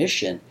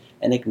submission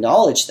and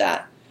acknowledge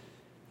that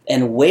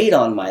and wait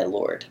on my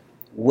Lord.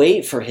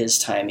 Wait for his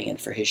timing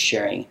and for his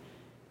sharing.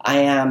 I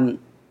am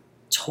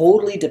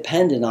totally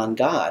dependent on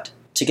God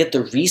to get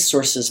the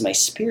resources my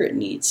spirit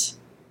needs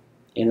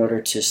in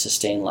order to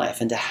sustain life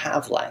and to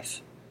have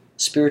life,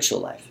 spiritual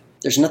life.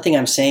 There's nothing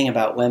I'm saying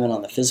about women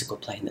on the physical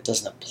plane that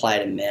doesn't apply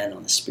to men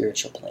on the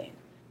spiritual plane.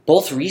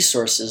 Both the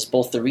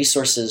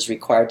resources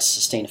required to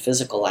sustain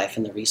physical life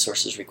and the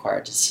resources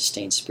required to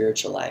sustain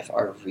spiritual life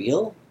are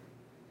real.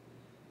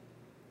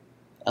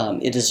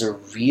 It is a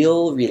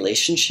real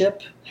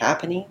relationship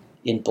happening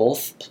on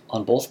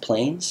both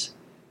planes.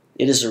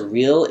 It is a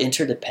real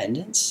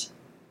interdependence.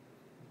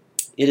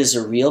 It is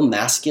a real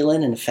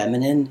masculine and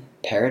feminine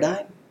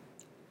paradigm.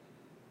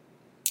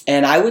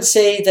 And I would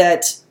say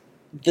that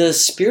the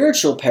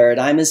spiritual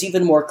paradigm is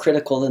even more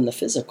critical than the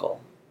physical.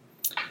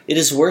 It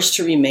is worse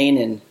to remain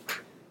in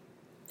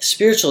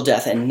spiritual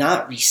death and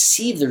not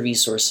receive the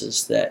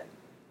resources that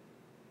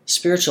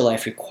spiritual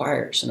life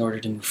requires in order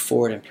to move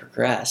forward and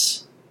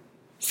progress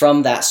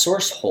from that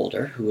source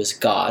holder, who is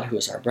God, who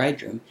is our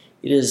bridegroom.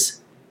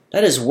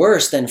 That is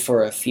worse than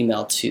for a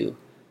female to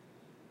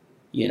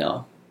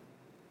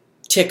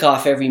tick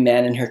off every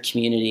man in her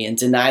community and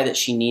deny that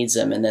she needs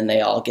him, and then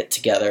they all get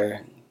together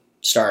and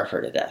starve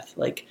her to death.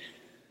 Like,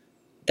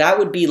 that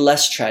would be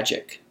less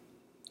tragic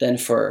than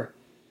for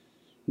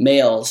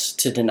males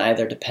to deny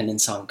their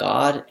dependence on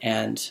God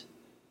and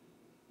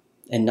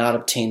not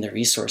obtain the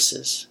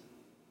resources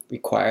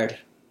required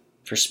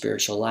for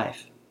spiritual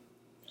life.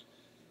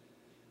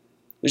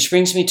 Which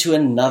brings me to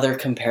another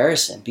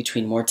comparison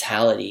between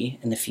mortality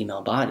and the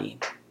female body.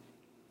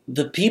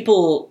 The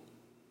people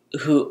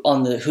who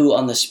on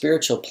the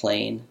spiritual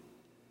plane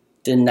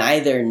deny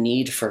their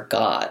need for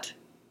God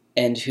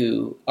and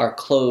who are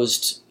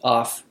closed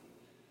off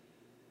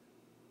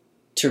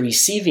to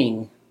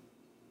receiving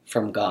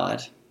from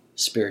God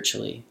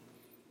spiritually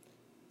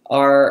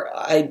are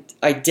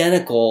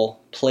identical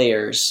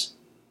players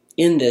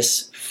in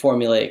this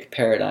formulaic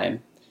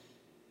paradigm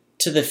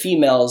to the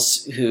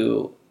females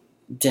who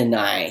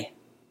deny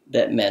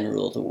that men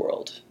rule the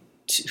world,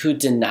 who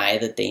deny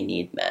that they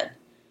need men.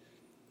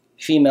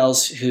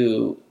 Females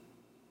who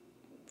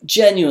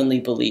genuinely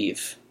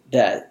believe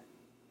that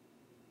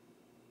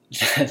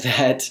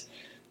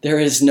there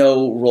is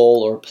no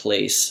role or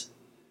place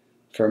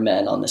for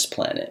men on this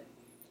planet.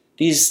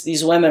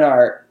 These women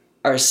are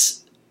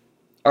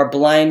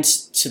blind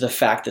to the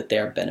fact that they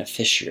are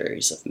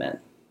beneficiaries of men.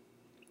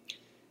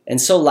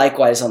 And so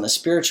likewise on the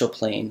spiritual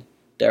plane,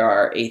 there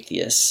are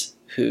atheists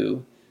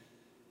who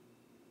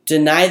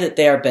deny that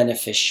they are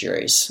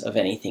beneficiaries of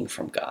anything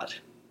from God.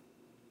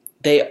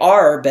 They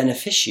are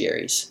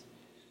beneficiaries,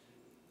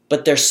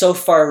 but they're so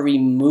far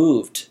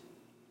removed.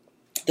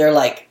 They're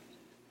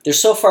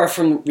so far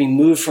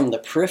removed from the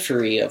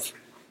periphery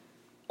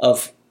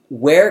of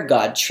where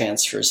God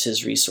transfers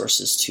his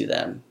resources to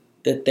them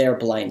that they're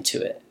blind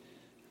to it.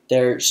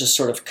 They're just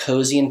sort of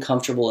cozy and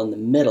comfortable in the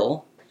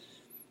middle,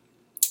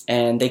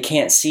 and they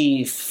can't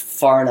see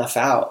far enough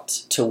out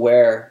to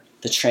where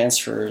the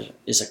transfer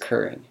is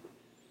occurring.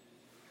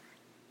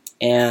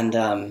 And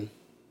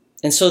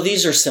so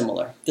these are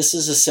similar. This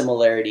is a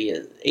similarity.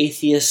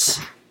 Atheists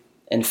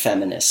and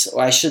feminists,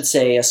 or I should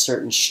say a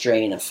certain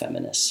strain of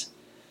feminists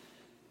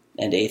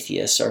and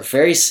atheists, are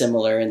very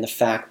similar in the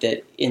fact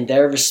that in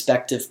their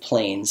respective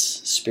planes,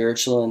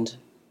 spiritual and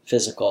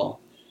physical,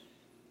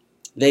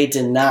 they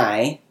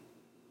deny,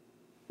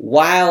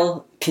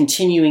 while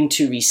continuing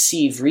to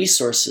receive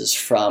resources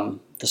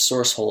from the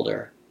source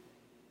holder,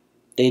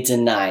 they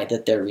deny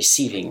that they're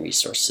receiving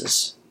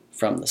resources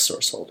from the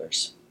source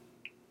holders.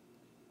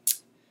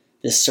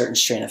 This certain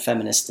strain of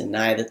feminists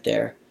deny that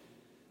they're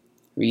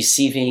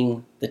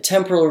receiving the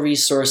temporal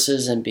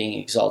resources and being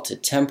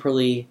exalted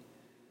temporally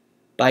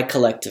by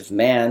collective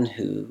man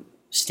who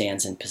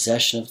stands in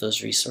possession of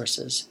those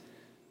resources.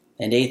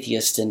 And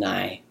atheists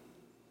deny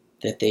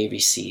that they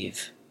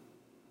receive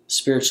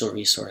spiritual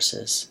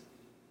resources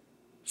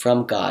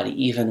from God,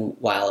 even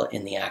while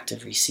in the act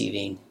of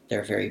receiving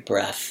their very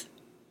breath,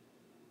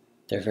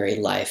 their very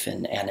life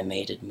and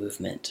animated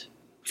movement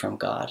from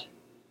God,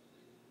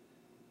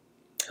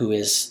 who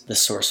is the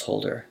source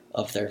holder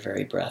of their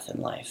very breath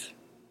and life.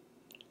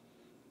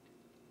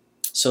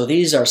 So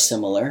these are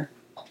similar.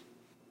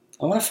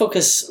 I want to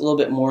focus a little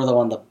bit more, though,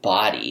 on the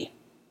body,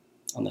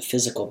 on the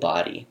physical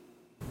body.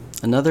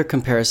 Another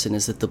comparison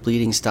is that the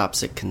bleeding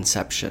stops at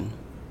conception.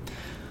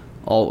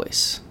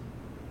 Always.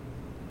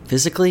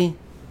 Physically,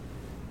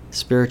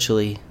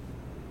 spiritually,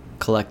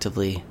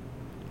 collectively,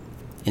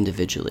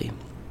 individually.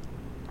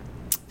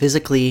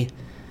 Physically,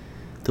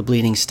 the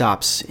bleeding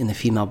stops in the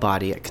female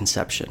body at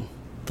conception.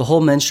 The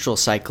whole menstrual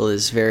cycle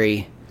is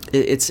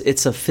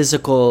it's a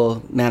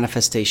physical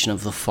manifestation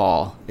of the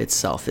fall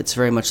itself. It's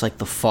very much like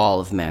the fall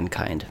of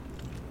mankind.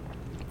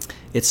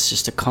 It's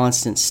just a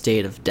constant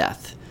state of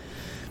death.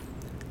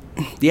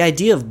 The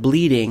idea of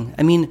bleeding,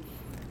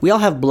 we all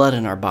have blood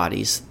in our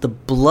bodies. The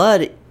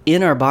blood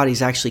in our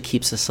bodies actually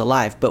keeps us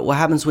alive. But what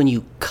happens when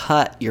you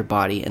cut your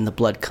body and the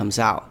blood comes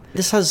out?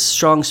 This has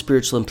strong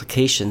spiritual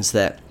implications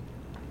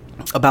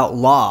about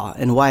law,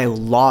 and why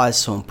law is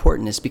so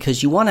important is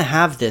because you want to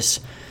have this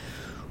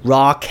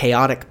raw,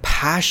 chaotic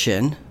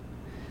passion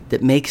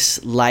that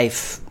makes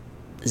life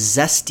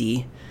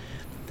zesty,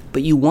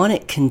 but you want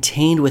it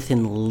contained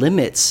within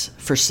limits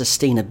for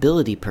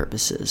sustainability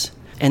purposes.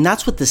 And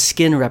that's what the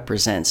skin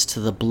represents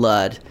to the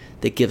blood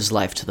that gives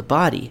life to the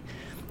body.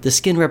 The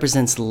skin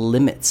represents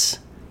limits,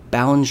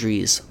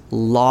 boundaries,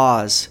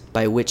 laws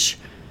by which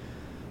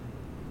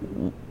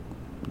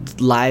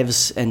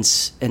lives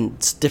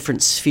and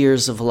different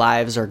spheres of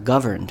lives are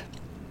governed,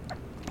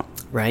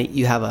 right?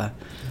 You have a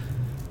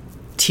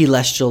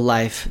telestial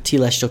life,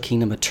 telestial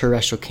kingdom, a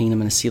terrestrial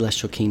kingdom, and a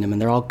celestial kingdom,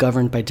 and they're all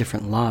governed by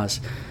different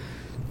laws.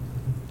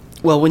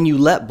 Well, when you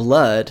let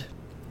blood,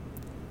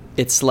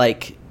 it's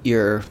like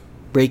you're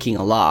breaking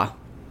a law,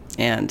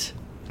 and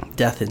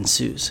death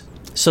ensues.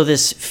 So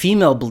this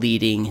female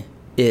bleeding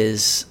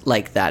is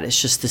like that.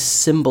 It's just the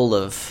symbol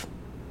of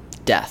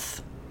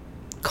death.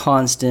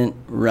 Constant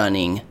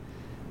running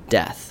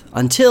death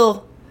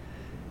until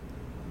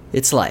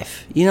it's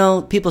life.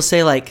 People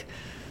say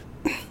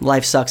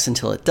life sucks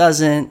until it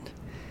doesn't.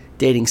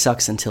 Dating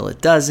sucks until it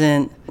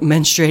doesn't.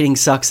 Menstruating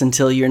sucks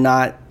until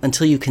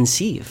you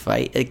conceive,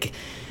 right? Like,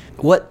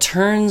 what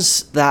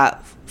turns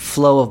that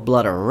flow of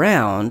blood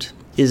around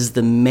is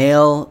the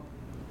male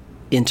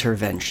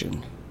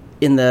intervention.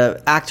 In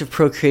the act of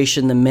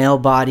procreation, the male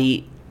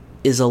body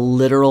is a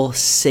literal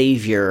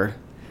savior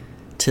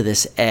to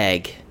this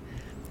egg,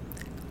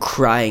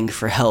 crying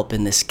for help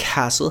in this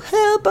castle.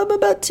 Help, I'm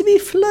about to be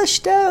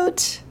flushed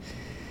out.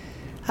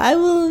 I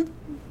will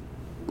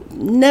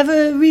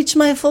never reach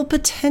my full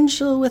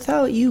potential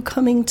without you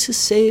coming to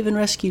save and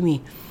rescue me.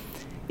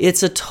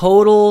 It's a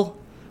total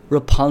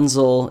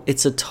Rapunzel.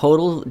 It's a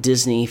total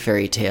Disney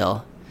fairy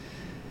tale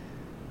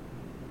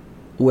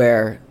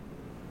where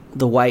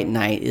the white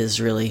knight is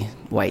really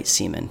white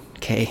semen,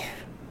 okay?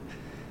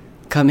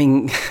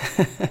 Coming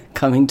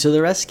to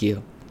the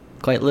rescue,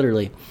 quite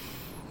literally.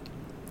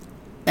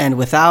 And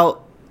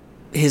without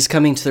his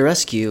coming to the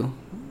rescue,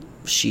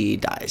 she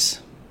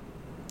dies.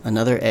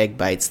 Another egg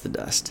bites the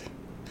dust.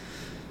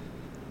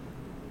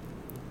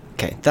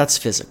 Okay, that's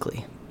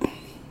physically.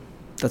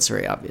 That's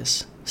very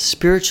obvious.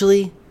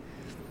 Spiritually,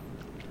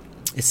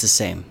 it's the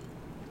same.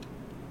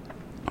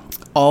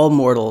 All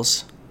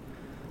mortals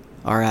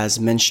are as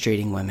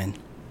menstruating women.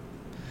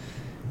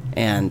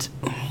 And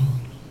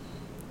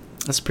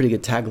that's a pretty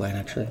good tagline,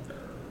 actually.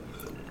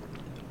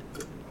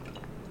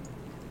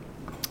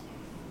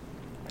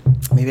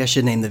 Maybe I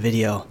should name the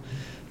video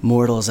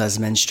Mortals as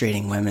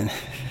Menstruating Women.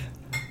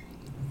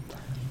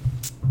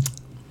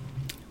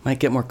 Might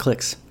get more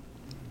clicks.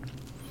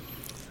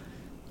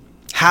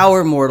 How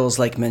are mortals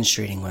like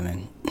menstruating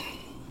women?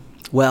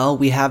 Well,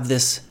 we have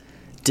this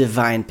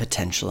divine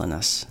potential in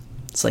us.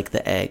 It's like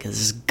the egg. This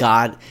is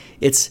God.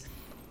 It's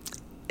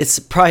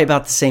probably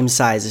about the same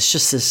size. It's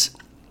just this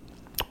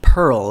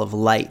pearl of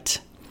light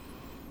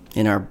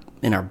in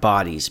our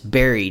bodies,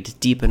 buried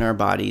deep in our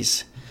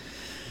bodies,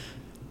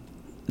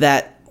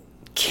 that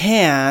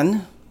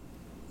can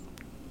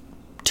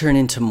turn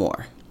into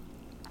more.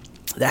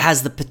 That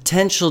has the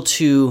potential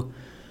to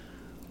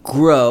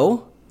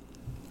grow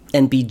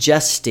and be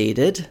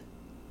gestated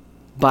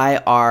by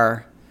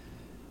our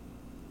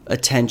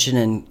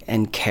attention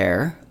and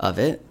care of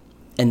it.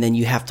 And then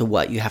you have to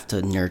what? You have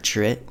to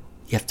nurture it.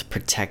 You have to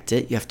protect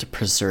it. You have to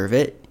preserve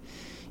it.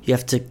 You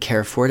have to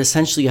care for it.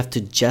 Essentially, you have to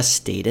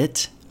gestate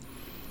it.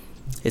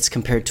 It's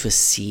compared to a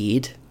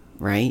seed,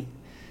 right?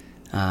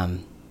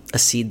 A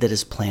seed that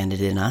is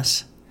planted in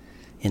us,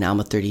 in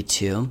Alma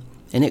 32.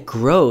 And it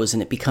grows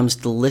and it becomes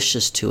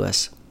delicious to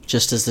us,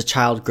 just as the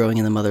child growing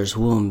in the mother's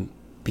womb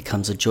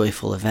becomes a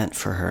joyful event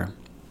for her.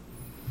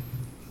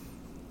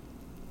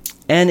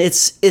 And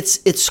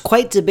it's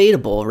quite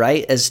debatable,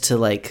 right, as to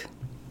like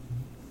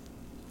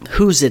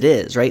whose it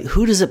is, right?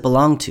 Who does it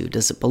belong to?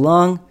 Does it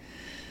belong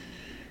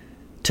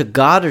to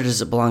God or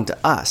does it belong to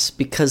us?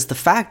 Because the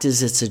fact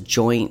is it's a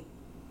joint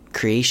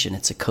creation.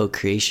 It's a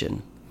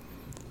co-creation.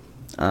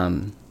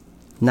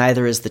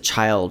 Neither is the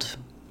child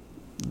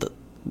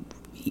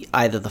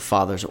either the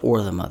father's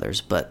or the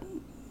mother's, but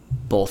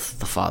both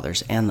the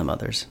father's and the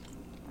mother's.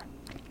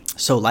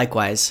 So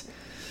likewise,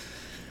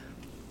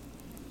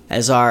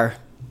 as our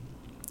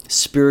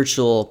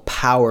spiritual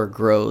power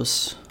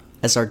grows,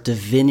 as our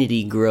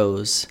divinity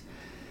grows,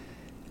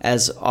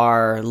 as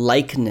our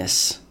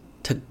likeness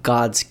to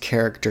God's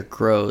character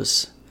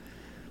grows,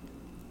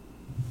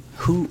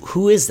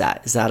 who is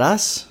that? Is that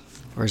us?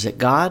 Or is it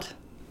God?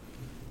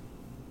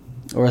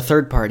 Or a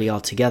third party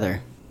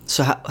altogether?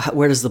 So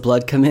where does the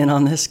blood come in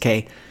on this?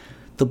 Okay,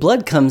 the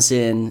blood comes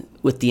in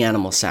with the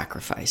animal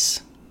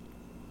sacrifice.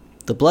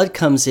 The blood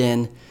comes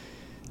in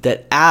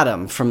that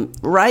Adam,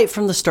 right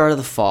from the start of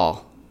the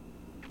fall,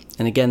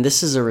 and again,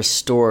 this is a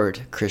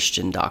restored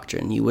Christian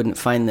doctrine. You wouldn't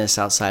find this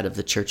outside of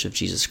the Church of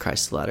Jesus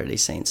Christ of Latter-day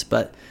Saints,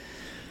 but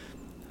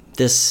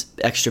this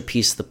extra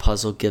piece of the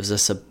puzzle gives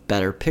us a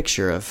better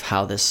picture of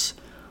how this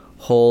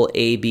whole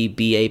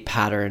ABBA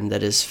pattern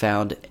that is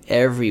found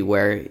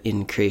everywhere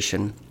in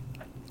creation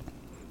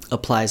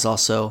applies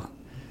also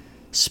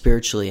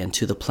spiritually and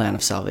to the plan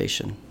of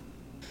salvation.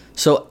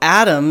 So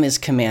Adam is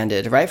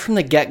commanded, right from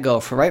the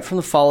get-go, right from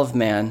the fall of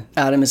man,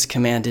 Adam is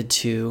commanded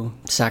to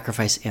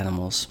sacrifice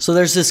animals. So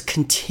there's this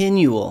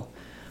continual,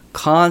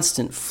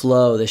 constant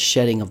flow, this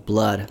shedding of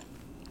blood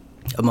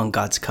among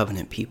God's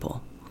covenant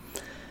people,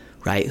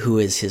 right? Who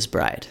is his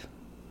bride.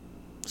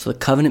 So the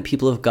covenant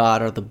people of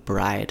God are the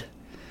bride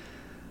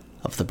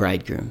of the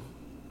bridegroom.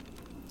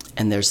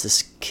 And there's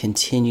this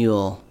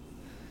continual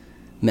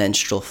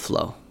menstrual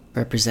flow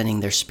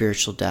representing their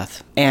spiritual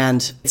death.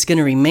 And it's going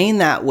to remain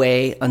that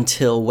way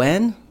until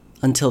when?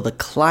 Until the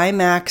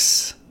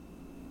climax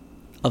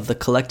of the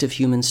collective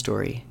human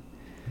story.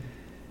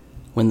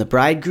 When the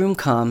bridegroom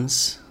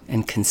comes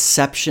and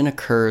conception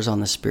occurs on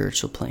the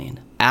spiritual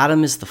plane.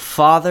 Adam is the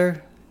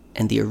father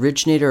and the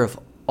originator of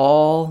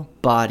all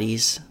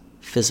bodies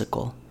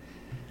physical.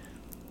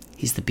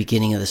 He's the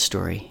beginning of the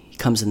story. He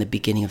comes in the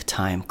beginning of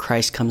time.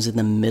 Christ comes in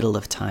the middle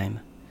of time.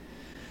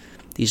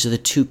 These are the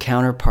two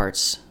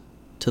counterparts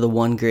to the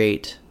one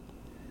great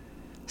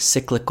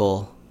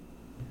cyclical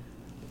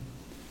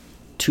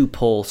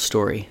two-pole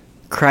story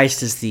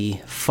Christ is the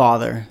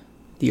Father,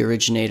 the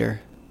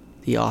originator,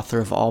 the author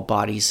of all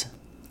bodies,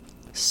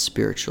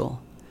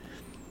 spiritual.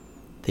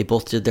 They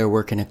both did their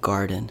work in a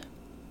garden.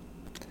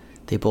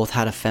 They both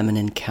had a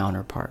feminine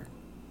counterpart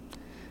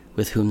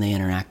with whom they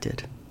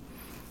interacted.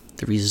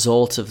 The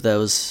result of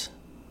those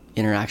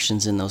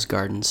interactions in those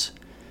gardens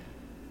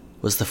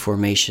was the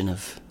formation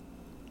of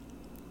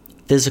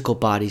physical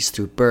bodies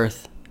through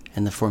birth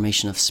and the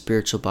formation of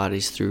spiritual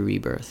bodies through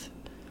rebirth.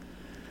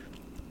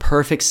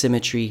 Perfect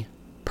symmetry,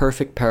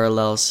 perfect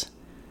parallels.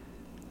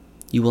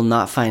 You will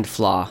not find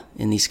flaw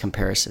in these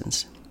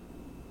comparisons.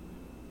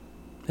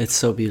 It's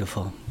so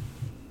beautiful.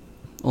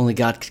 Only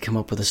God could come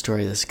up with a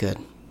story this good.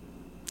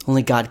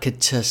 Only God could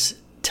just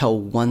tell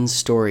one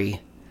story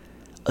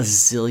a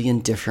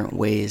zillion different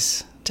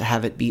ways to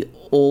have it be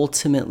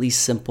ultimately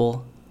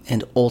simple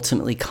and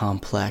ultimately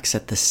complex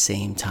at the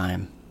same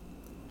time.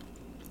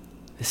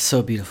 It's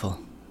so beautiful.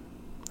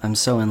 I'm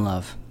so in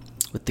love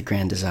with the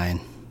grand design,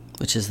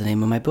 which is the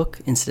name of my book,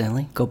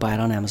 incidentally. Go buy it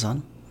on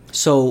Amazon.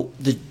 So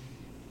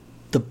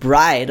the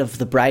bride of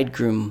the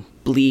bridegroom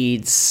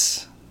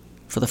bleeds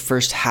for the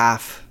first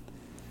half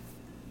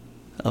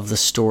of the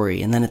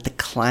story. And then at the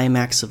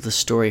climax of the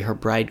story, her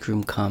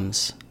bridegroom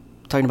comes.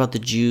 I'm talking about the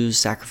Jews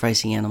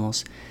sacrificing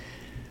animals.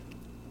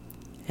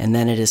 And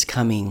then it is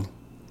coming,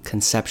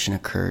 conception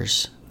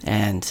occurs,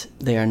 and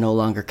they are no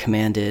longer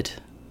commanded,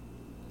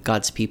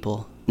 God's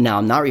people. Now,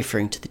 I'm not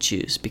referring to the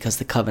Jews because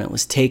the covenant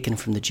was taken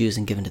from the Jews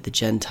and given to the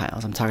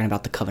Gentiles. I'm talking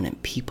about the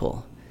covenant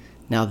people.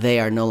 Now they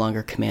are no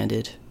longer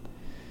commanded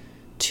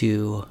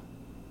to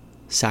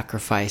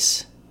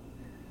sacrifice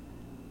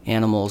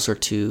animals or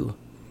to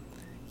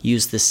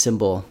use this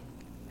symbol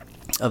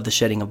of the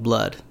shedding of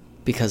blood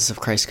because of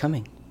Christ's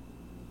coming,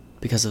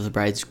 because of the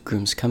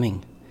bridegroom's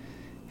coming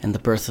and the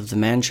birth of the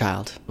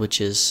man-child, which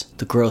is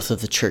the growth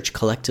of the church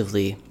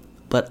collectively,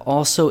 but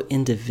also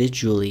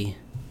individually.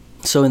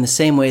 So in the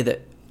same way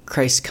that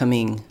Christ's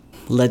coming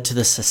led to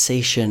the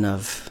cessation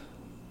of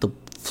the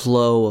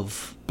flow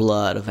of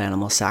blood of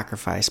animal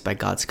sacrifice by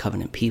God's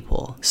covenant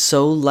people,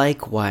 so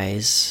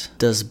likewise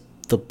does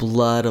the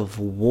blood of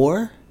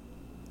war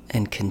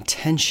and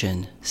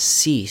contention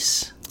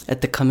cease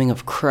at the coming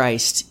of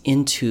Christ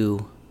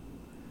into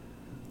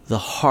the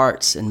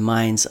hearts and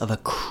minds of a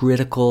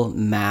critical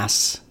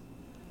mass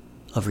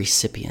of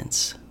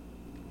recipients.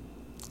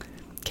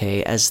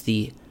 Okay, as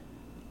the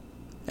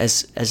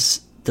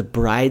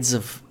brides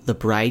of the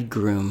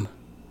bridegroom,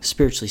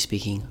 spiritually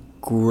speaking,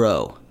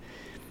 grow,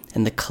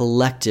 and the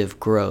collective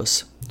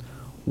grows,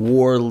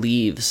 war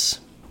leaves,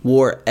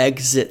 war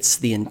exits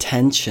the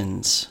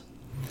intentions,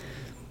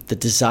 the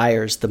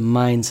desires, the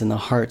minds, and the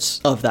hearts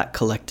of that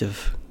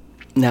collective.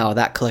 Now,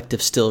 that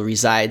collective still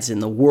resides in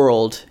the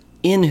world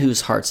in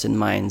whose hearts and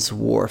minds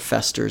war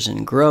festers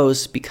and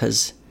grows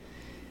because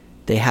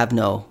they have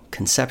no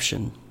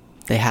conception.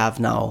 They have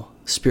no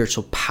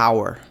spiritual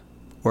power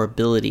or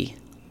ability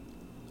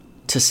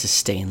to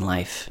sustain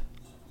life,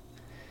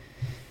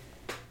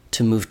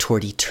 to move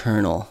toward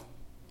eternal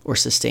or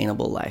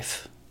sustainable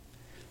life.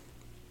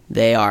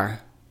 They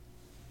are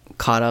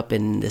caught up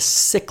in this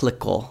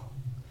cyclical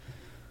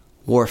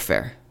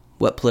warfare,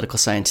 what political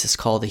scientists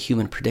call the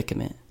human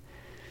predicament,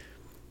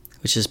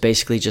 which is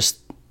basically just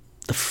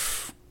the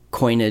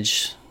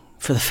coinage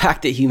for the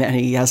fact that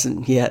humanity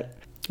hasn't yet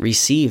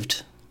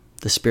received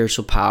the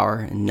spiritual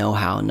power and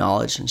know-how,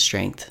 knowledge, and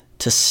strength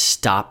to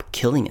stop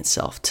killing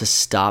itself, to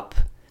stop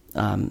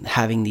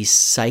having these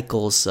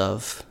cycles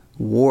of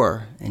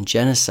war and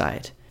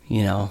genocide.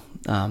 You know,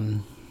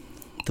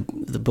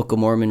 the Book of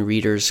Mormon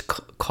readers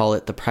call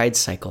it the pride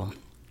cycle.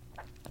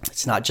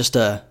 It's not just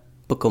a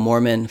Book of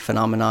Mormon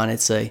phenomenon,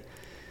 it's a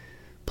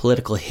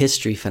political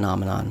history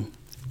phenomenon.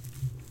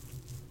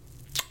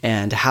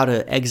 And how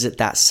to exit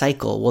that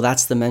cycle? Well,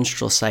 that's the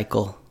menstrual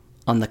cycle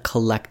on the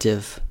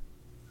collective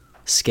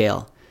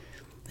scale.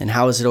 And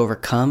how is it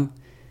overcome?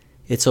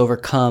 It's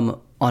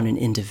overcome on an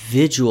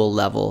individual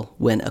level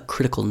when a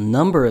critical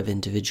number of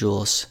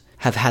individuals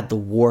have had the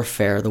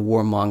warfare, the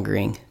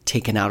warmongering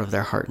taken out of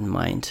their heart and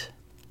mind.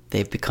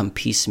 They've become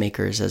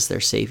peacemakers as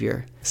their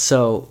savior.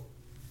 So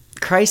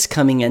Christ's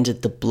coming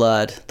ended the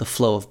blood, the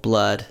flow of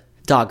blood,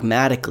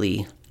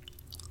 dogmatically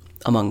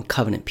among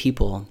covenant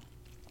people.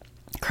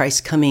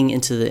 Christ coming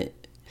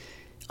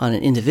on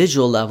an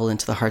individual level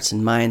into the hearts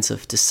and minds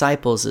of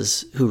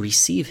disciples who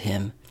receive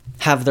him,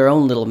 have their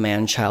own little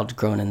man-child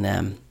grown in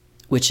them,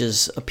 which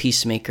is a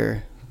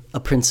peacemaker, a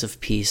prince of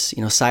peace,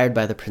 sired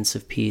by the Prince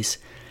of Peace.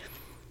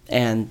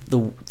 And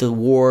the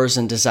wars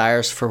and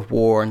desires for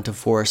war and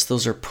divorce,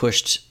 those are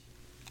pushed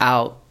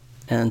out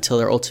until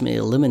they're ultimately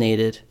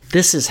eliminated.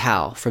 This is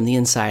how, from the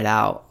inside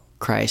out,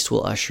 Christ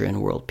will usher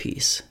in world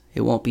peace.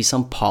 It won't be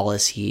some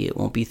policy. It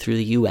won't be through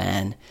the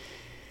UN.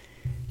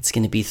 It's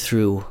going to be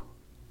through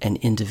an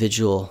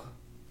individual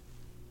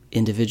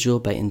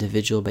by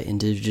individual by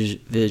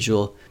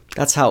individual.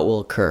 That's how it will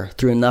occur,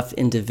 through enough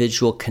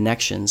individual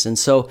connections. And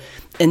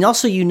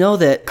also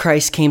that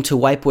Christ came to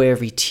wipe away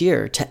every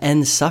tear, to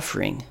end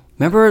suffering.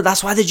 Remember,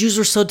 that's why the Jews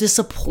were so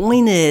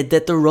disappointed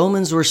that the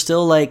Romans were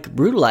still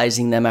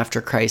brutalizing them after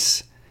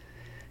Christ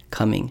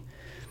coming.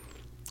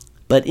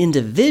 But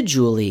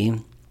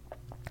individually,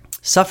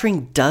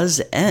 suffering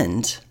does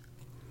end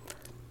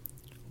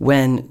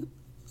when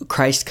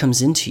Christ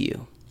comes into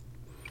you.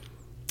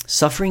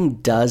 Suffering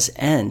does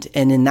end,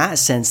 and in that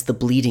sense, the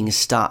bleeding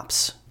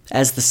stops.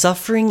 As the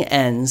suffering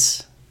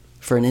ends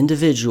for an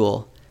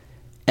individual,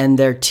 and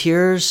their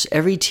tears,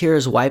 every tear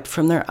is wiped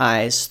from their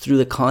eyes through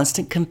the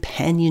constant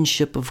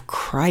companionship of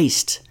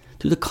Christ,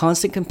 through the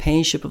constant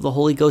companionship of the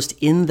Holy Ghost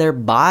in their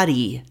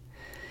body,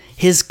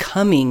 his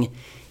coming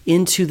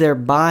into their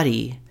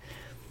body,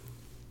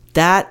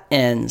 that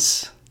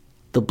ends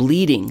the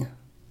bleeding,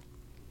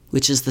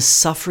 which is the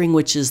suffering,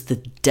 which is the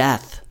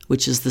death,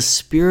 which is the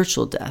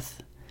spiritual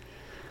death,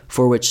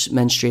 for which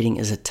menstruating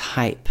is a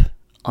type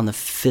on the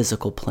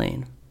physical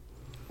plane.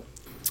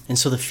 And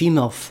so the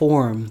female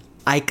form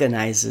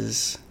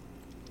iconizes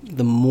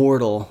the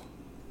mortal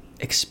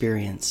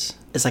experience.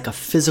 It's like a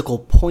physical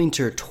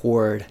pointer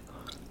toward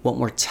what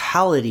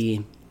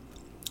mortality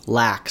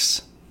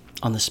lacks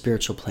on the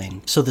spiritual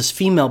plane. So this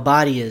female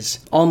body is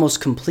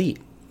almost complete,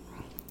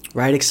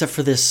 right? Except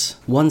for this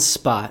one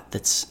spot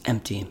that's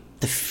empty.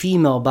 The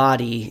female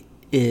body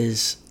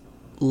is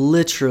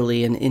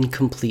literally an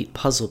incomplete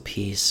puzzle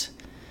piece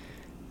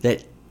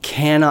that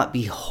cannot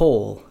be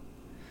whole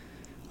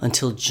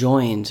until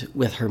joined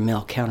with her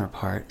male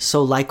counterpart.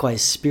 So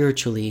likewise,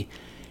 spiritually,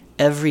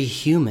 every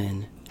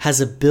human has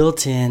a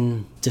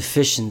built-in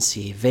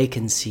deficiency,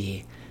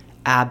 vacancy,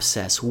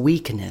 abscess,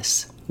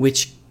 weakness,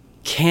 which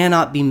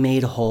cannot be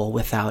made whole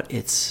without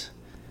its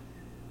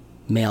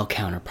male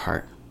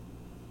counterpart,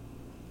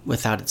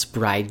 without its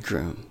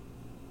bridegroom,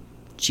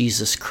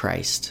 Jesus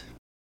Christ.